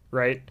vehicle,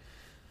 right?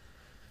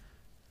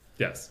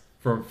 Yes.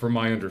 From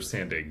my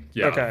understanding,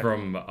 yeah. Okay.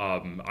 From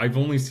I've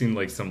only seen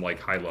like some like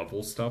high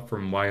level stuff.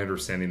 From my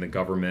understanding, the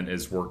government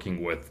is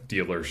working with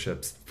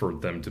dealerships for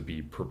them to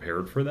be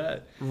prepared for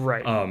that.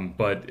 Right.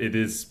 But it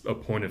is a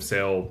point of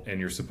sale, and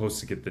you're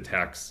supposed to get the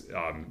tax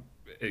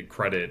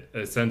credit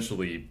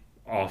essentially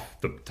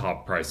off the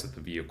top price of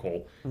the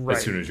vehicle Right.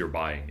 as soon as you're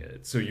buying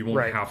it. So you won't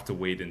Right. have to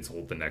wait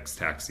until the next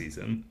tax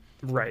season.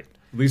 Right.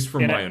 At least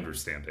from And my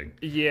understanding.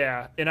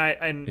 Yeah,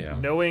 and Yeah.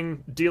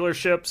 knowing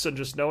dealerships and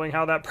just knowing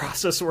how that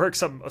process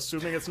works, I'm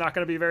assuming it's not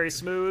going to be very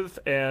smooth.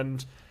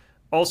 And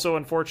also,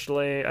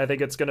 unfortunately, I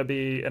think it's going to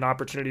be an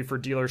opportunity for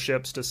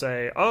dealerships to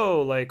say,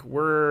 "Oh, like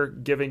we're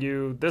giving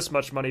you this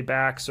much money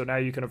back, so now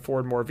you can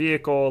afford more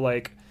vehicle."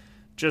 Like,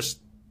 just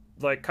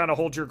like kind of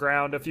hold your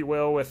ground, if you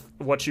will, with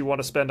what you want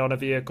to spend on a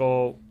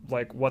vehicle,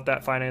 like what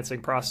that financing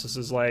process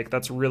is like.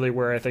 That's really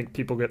where I think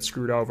people get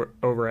screwed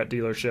over at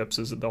dealerships,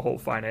 is the whole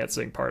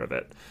financing part of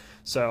it.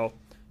 So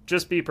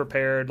just be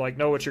prepared, like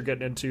know what you're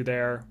getting into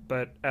there.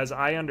 But as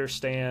I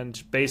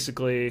understand,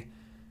 basically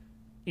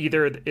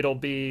either it'll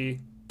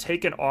be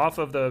taken off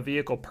of the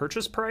vehicle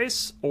purchase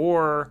price,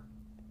 or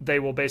they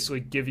will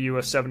basically give you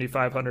a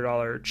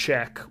 $7,500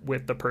 check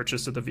with the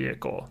purchase of the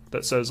vehicle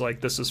that says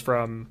like this is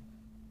from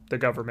the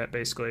government,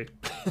 basically.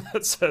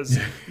 That says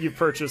you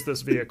purchased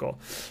this vehicle.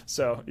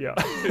 So yeah.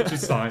 It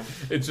just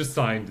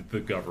signed the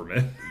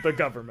government. The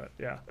government,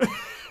 yeah.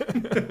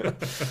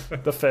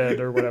 The Fed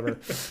or whatever.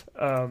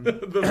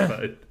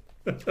 The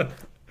Fed.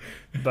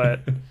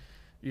 But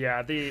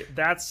yeah,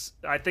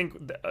 I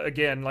think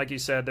again, like you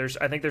said,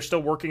 I think they're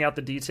still working out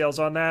the details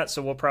on that,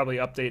 so we'll probably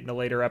update in a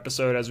later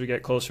episode as we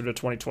get closer to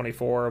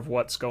 2024 of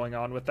what's going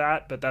on with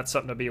that. But that's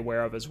something to be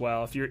aware of as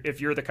well.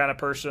 If you're the kind of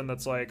person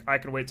that's like, I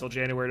can wait till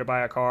January to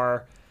buy a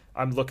car,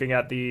 I'm looking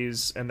at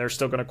these and they're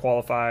still going to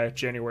qualify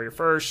January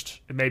 1st,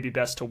 it may be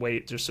best to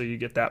wait just so you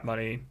get that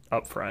money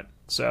up front.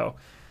 So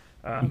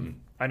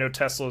I know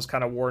Tesla's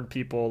kind of warned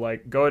people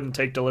like, go ahead and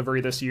take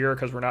delivery this year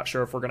because we're not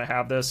sure if we're going to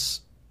have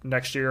this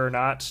next year or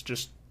not,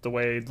 just the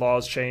way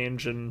laws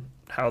change and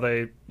how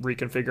they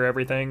reconfigure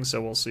everything.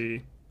 So we'll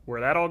see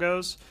where that all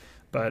goes.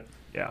 But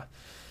yeah,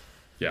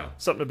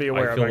 something to be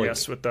aware of, I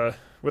guess, with the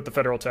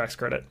federal tax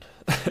credit.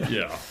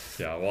 yeah.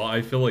 Well,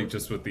 I feel like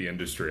just with the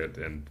industry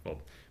and well,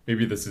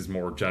 maybe this is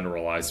more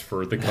generalized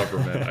for the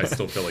government. I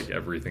still feel like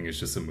everything is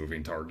just a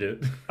moving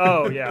target.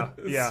 Oh yeah.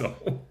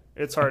 So,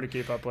 it's hard to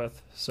keep up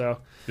with. So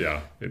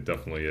yeah, it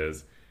definitely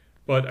is.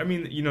 But I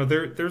mean,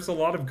 there's a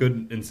lot of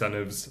good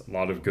incentives, a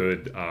lot of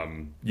good,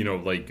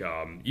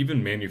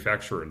 even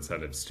manufacturer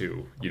incentives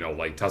too.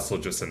 Like Tesla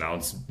just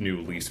announced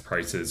new lease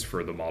prices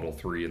for the Model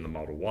 3 and the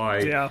Model Y.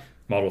 Yeah.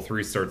 Model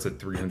 3 starts at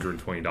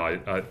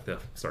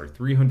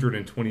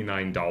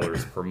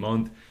 $329 per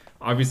month.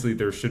 Obviously,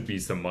 there should be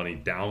some money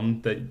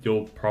down that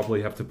you'll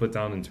probably have to put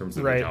down in terms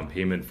of the down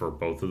payment for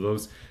both of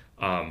those.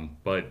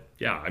 But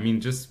yeah, I mean,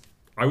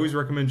 I always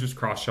recommend just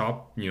cross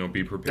shop,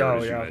 be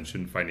prepared, as you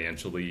mentioned,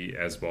 financially,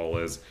 as well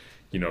as,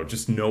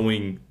 just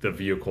knowing the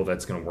vehicle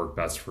that's going to work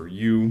best for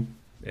you,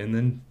 and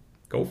then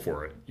go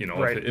for it,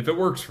 if it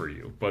works for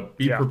you, but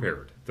be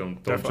prepared.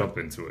 Don't jump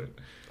into it.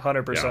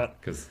 100%.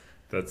 Because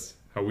that's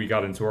how we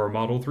got into our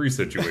Model 3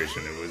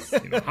 situation. It was,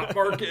 hot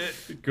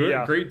market,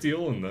 good, great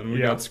deal, and then we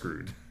got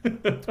screwed.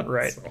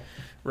 Right.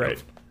 Right.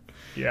 Yep.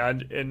 Yeah,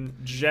 and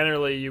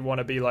generally you want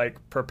to be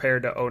like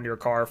prepared to own your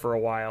car for a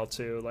while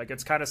too. Like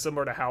it's kind of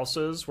similar to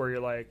houses where you're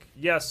like,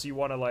 yes, you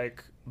want to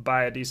like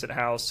buy a decent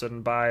house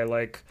and buy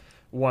like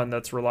one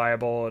that's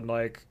reliable and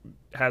like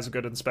has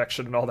good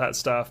inspection and all that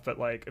stuff, but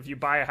like if you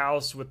buy a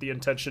house with the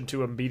intention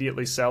to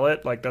immediately sell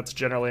it, like that's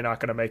generally not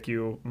going to make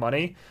you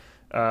money.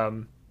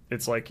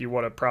 It's like you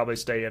want to probably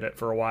stay in it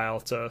for a while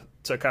to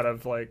kind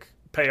of like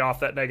pay off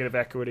that negative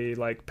equity,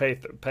 like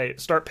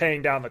start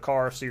paying down the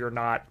car so you're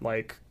not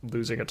like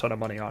losing a ton of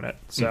money on it.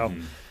 So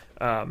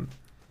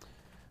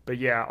but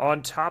yeah,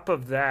 on top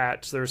of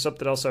that, there's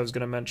something else I was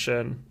going to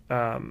mention.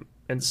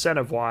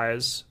 Incentive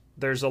wise,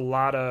 there's a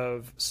lot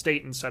of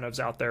state incentives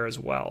out there as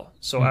well,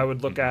 so I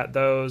would look at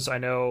those. I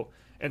know,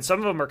 and some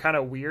of them are kind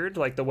of weird,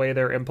 like the way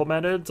they're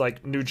implemented.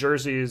 Like New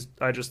Jersey's,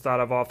 I just thought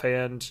of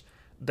offhand,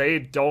 they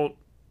don't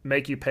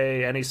make you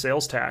pay any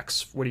sales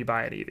tax when you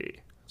buy an EV.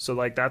 So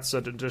like that's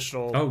an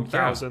additional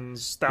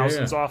thousands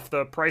off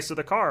the price of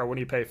the car when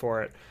you pay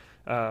for it.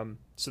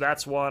 So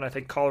that's one. I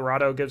think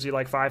Colorado gives you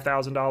like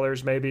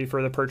 $5,000 maybe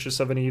for the purchase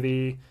of an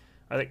EV.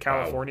 I think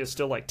California is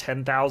still like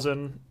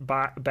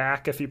 $10,000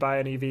 back if you buy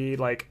an EV.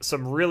 Like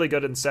some really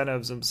good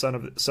incentives in some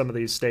of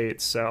these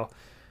states. So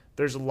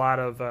there's a lot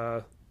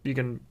of you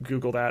can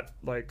Google that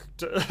like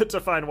to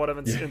find one of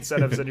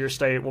incentives in your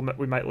state.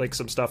 We might link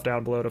some stuff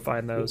down below to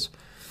find those.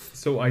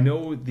 So I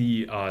know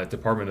the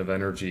Department of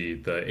Energy,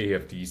 the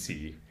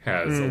AFDC,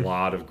 has a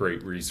lot of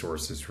great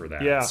resources for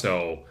that. Yeah.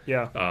 So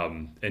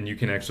and you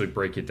can actually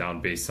break it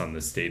down based on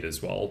the state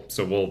as well.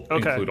 So we'll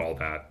include all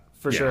that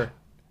for sure.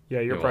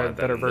 Yeah, you're probably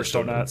better versed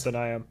on that than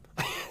I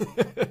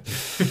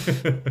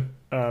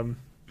am.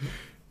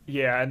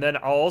 Yeah, and then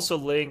I'll also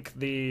link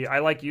I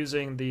like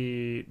using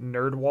the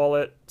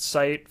NerdWallet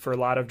site for a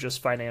lot of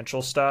just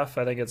financial stuff.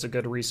 I think it's a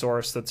good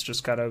resource that's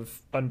just kind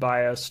of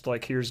unbiased,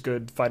 like here's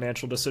good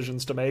financial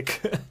decisions to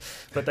make.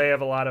 But they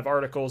have a lot of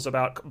articles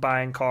about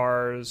buying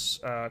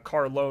cars,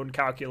 car loan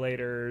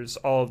calculators,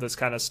 all of this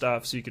kind of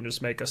stuff, so you can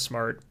just make a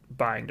smart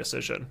buying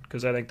decision.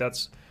 Because I think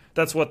that's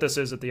what this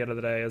is at the end of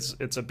the day. Is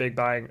it's a big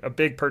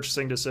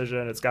purchasing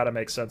decision. It's got to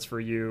make sense for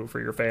you, for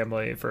your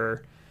family,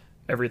 for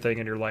everything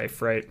in your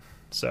life, right?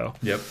 So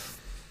yep,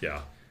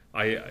 yeah,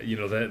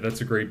 that's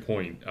a great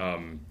point.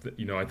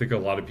 I think a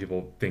lot of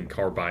people think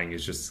car buying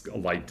is just a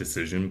light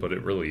decision, but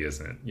it really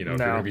isn't. If you're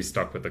gonna be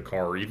stuck with a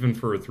car, even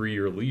for a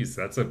 3-year lease,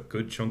 that's a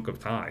good chunk of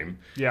time.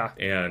 Yeah,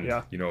 and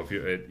if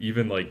you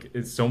even like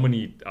it's so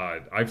many,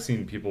 I've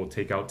seen people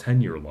take out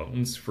 10-year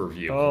loans for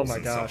vehicles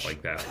and stuff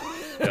like that.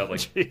 Yeah,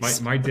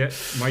 like my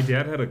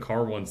dad had a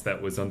car once that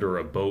was under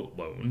a boat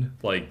loan.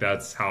 Like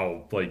that's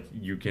how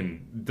you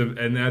can,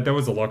 and that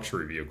was a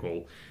luxury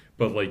vehicle.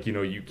 But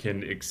you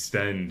can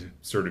extend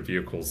certain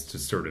vehicles to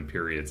certain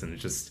periods, and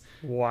just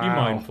be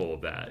mindful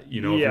of that. If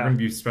you're going to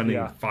be spending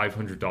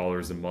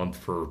 $500 a month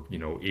for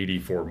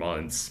 84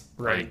 months,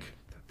 right?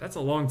 That's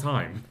a long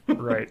time,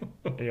 right?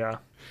 Yeah.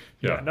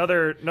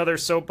 Another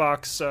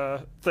soapbox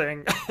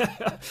thing.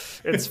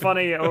 It's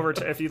funny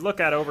if you look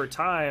at over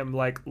time,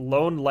 like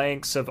loan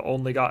lengths have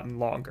only gotten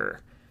longer.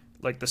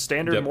 Like the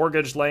standard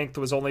mortgage length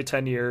was only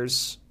 10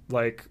 years.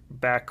 Like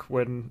back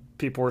when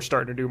people were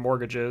starting to do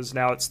mortgages,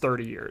 now it's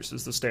 30 years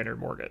is the standard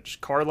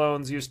mortgage. Car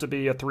loans used to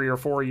be a 3 or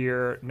 4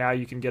 year. Now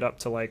you can get up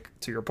to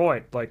to your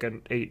point, like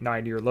an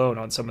 8-9 year loan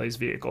on some of these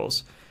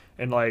vehicles.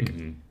 And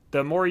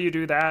the more you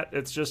do that,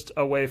 it's just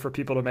a way for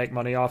people to make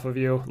money off of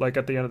you. Like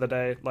at the end of the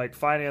day, like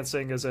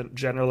financing isn't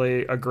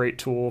generally a great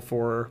tool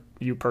for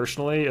you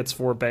personally. It's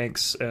for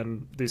banks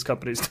and these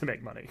companies to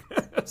make money.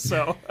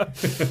 So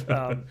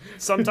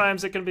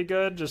sometimes it can be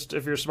good just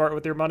if you're smart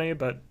with your money,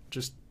 but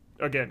just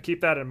again, keep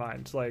that in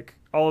mind. Like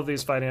all of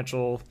these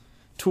financial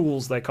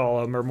tools, they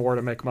call them, are more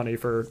to make money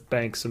for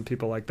banks and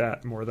people like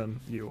that more than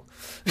you.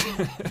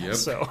 Yep.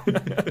 So,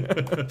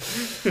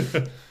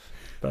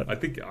 but I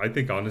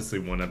think honestly,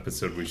 one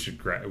episode we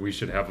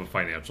should have a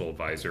financial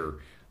advisor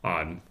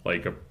on,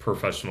 like a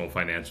professional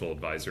financial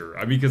advisor.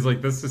 I mean, because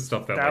this is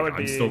stuff that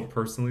I'm still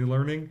personally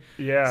learning.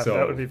 Yeah, so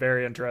that would be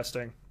very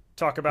interesting.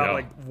 Talk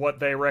about what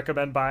they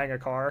recommend buying a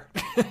car.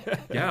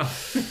 Yeah.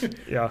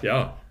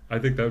 Yeah. I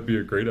think that would be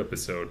a great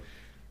episode.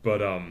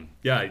 But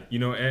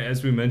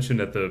as we mentioned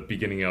at the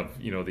beginning of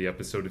the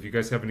episode, if you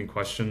guys have any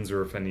questions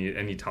or if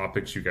any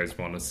topics you guys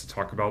want us to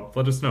talk about,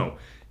 let us know.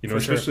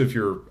 Especially if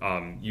you're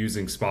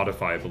using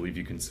Spotify, I believe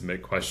you can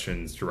submit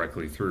questions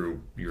directly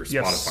through your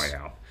Spotify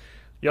app.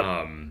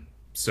 Yep.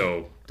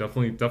 So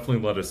definitely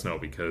let us know,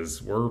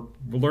 because we're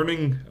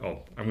learning. Oh,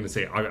 I'm going to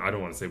say I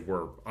don't want to say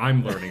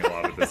I'm learning a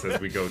lot of this as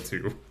we go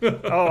too.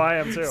 Oh, I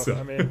am too. So.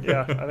 I mean,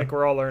 yeah, I think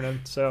we're all learning.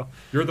 So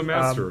you're the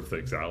master of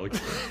things,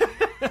 Alex.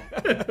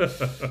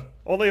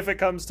 Only if it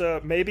comes to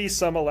maybe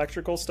some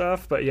electrical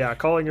stuff, but yeah,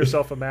 calling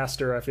yourself a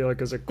master, I feel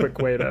like is a quick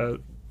way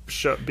to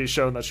be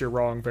shown that you're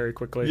wrong very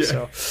quickly.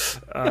 Yeah. So,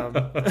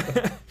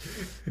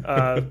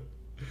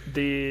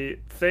 the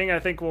thing I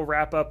think we'll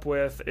wrap up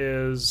with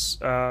is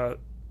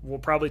we'll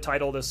probably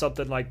title this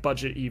something like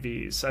budget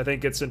EVs. I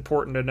think it's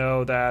important to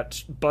know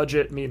that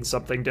budget means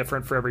something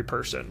different for every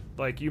person.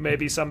 Like you may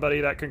be somebody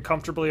that can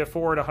comfortably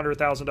afford a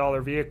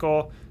 $100,000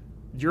 vehicle.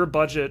 Your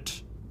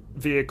budget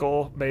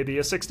vehicle may be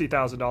a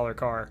 $60,000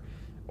 car,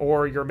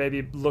 or you're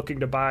maybe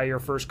looking to buy your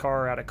first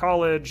car out of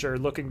college or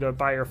looking to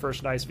buy your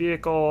first nice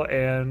vehicle,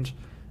 and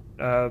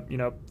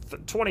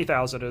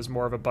 $20,000 is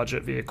more of a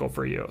budget vehicle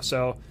for you.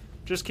 So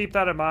just keep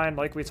that in mind.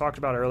 Like we talked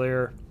about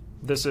earlier,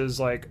 this is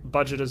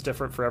budget is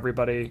different for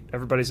everybody.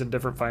 Everybody's in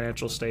different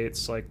financial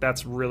states.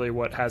 That's really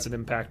what has an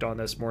impact on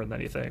this more than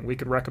anything. We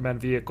can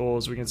recommend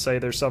vehicles. We can say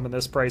there's some in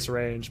this price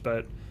range,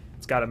 but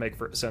it's got to make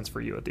sense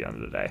for you at the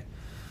end of the day.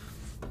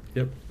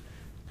 Yep.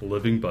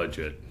 Living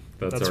Budget.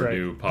 That's our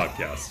new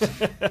podcast.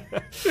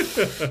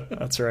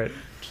 That's right.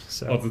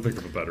 So I'll have to think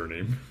of a better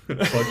name.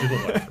 Budget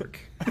Electric.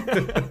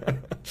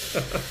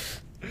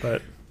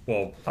 But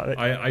well,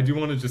 I do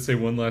want to just say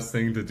one last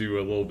thing to do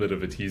a little bit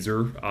of a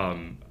teaser.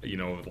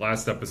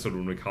 Last episode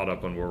when we caught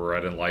up on where we're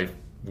at in life,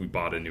 we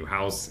bought a new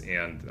house,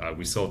 and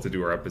we still have to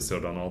do our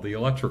episode on all the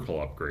electrical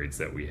upgrades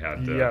that we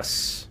had to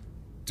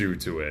do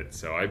to it.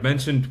 So I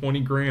mentioned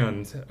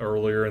 $20,000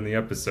 earlier in the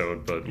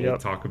episode, but we'll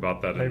talk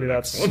about that in the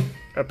next one.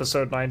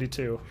 Episode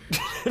 92.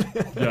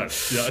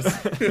 Yes.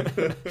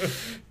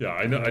 Yeah,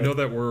 I know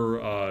that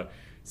we're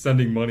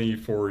sending money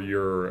for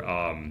your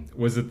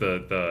was it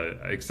the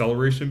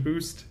acceleration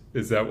boost?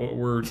 Is that what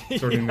we're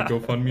starting the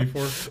GoFundMe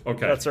for?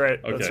 Okay. That's right.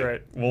 Okay. That's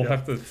right. We'll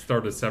have to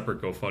start a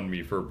separate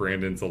GoFundMe for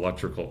Brandon's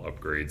electrical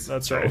upgrades.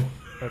 Right.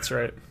 That's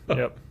right.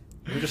 Yep.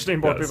 We just need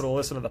more people to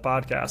listen to the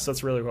podcast.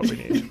 That's really what we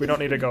need. We don't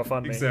need a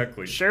GoFundMe.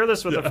 Exactly. Share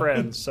this with a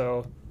friend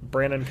so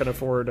Brandon can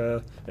afford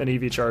an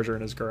EV charger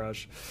in his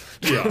garage.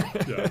 Yeah.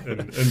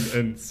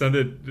 And send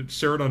it,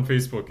 share it on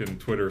Facebook and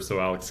Twitter so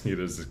Alex can get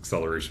his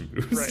acceleration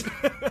boost.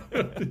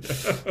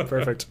 Right.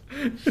 Perfect.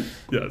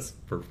 Yes,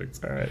 perfect.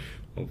 All right.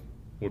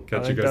 We'll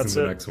catch you guys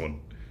in the next one.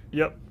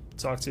 Yep.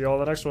 Talk to you all in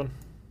the next one.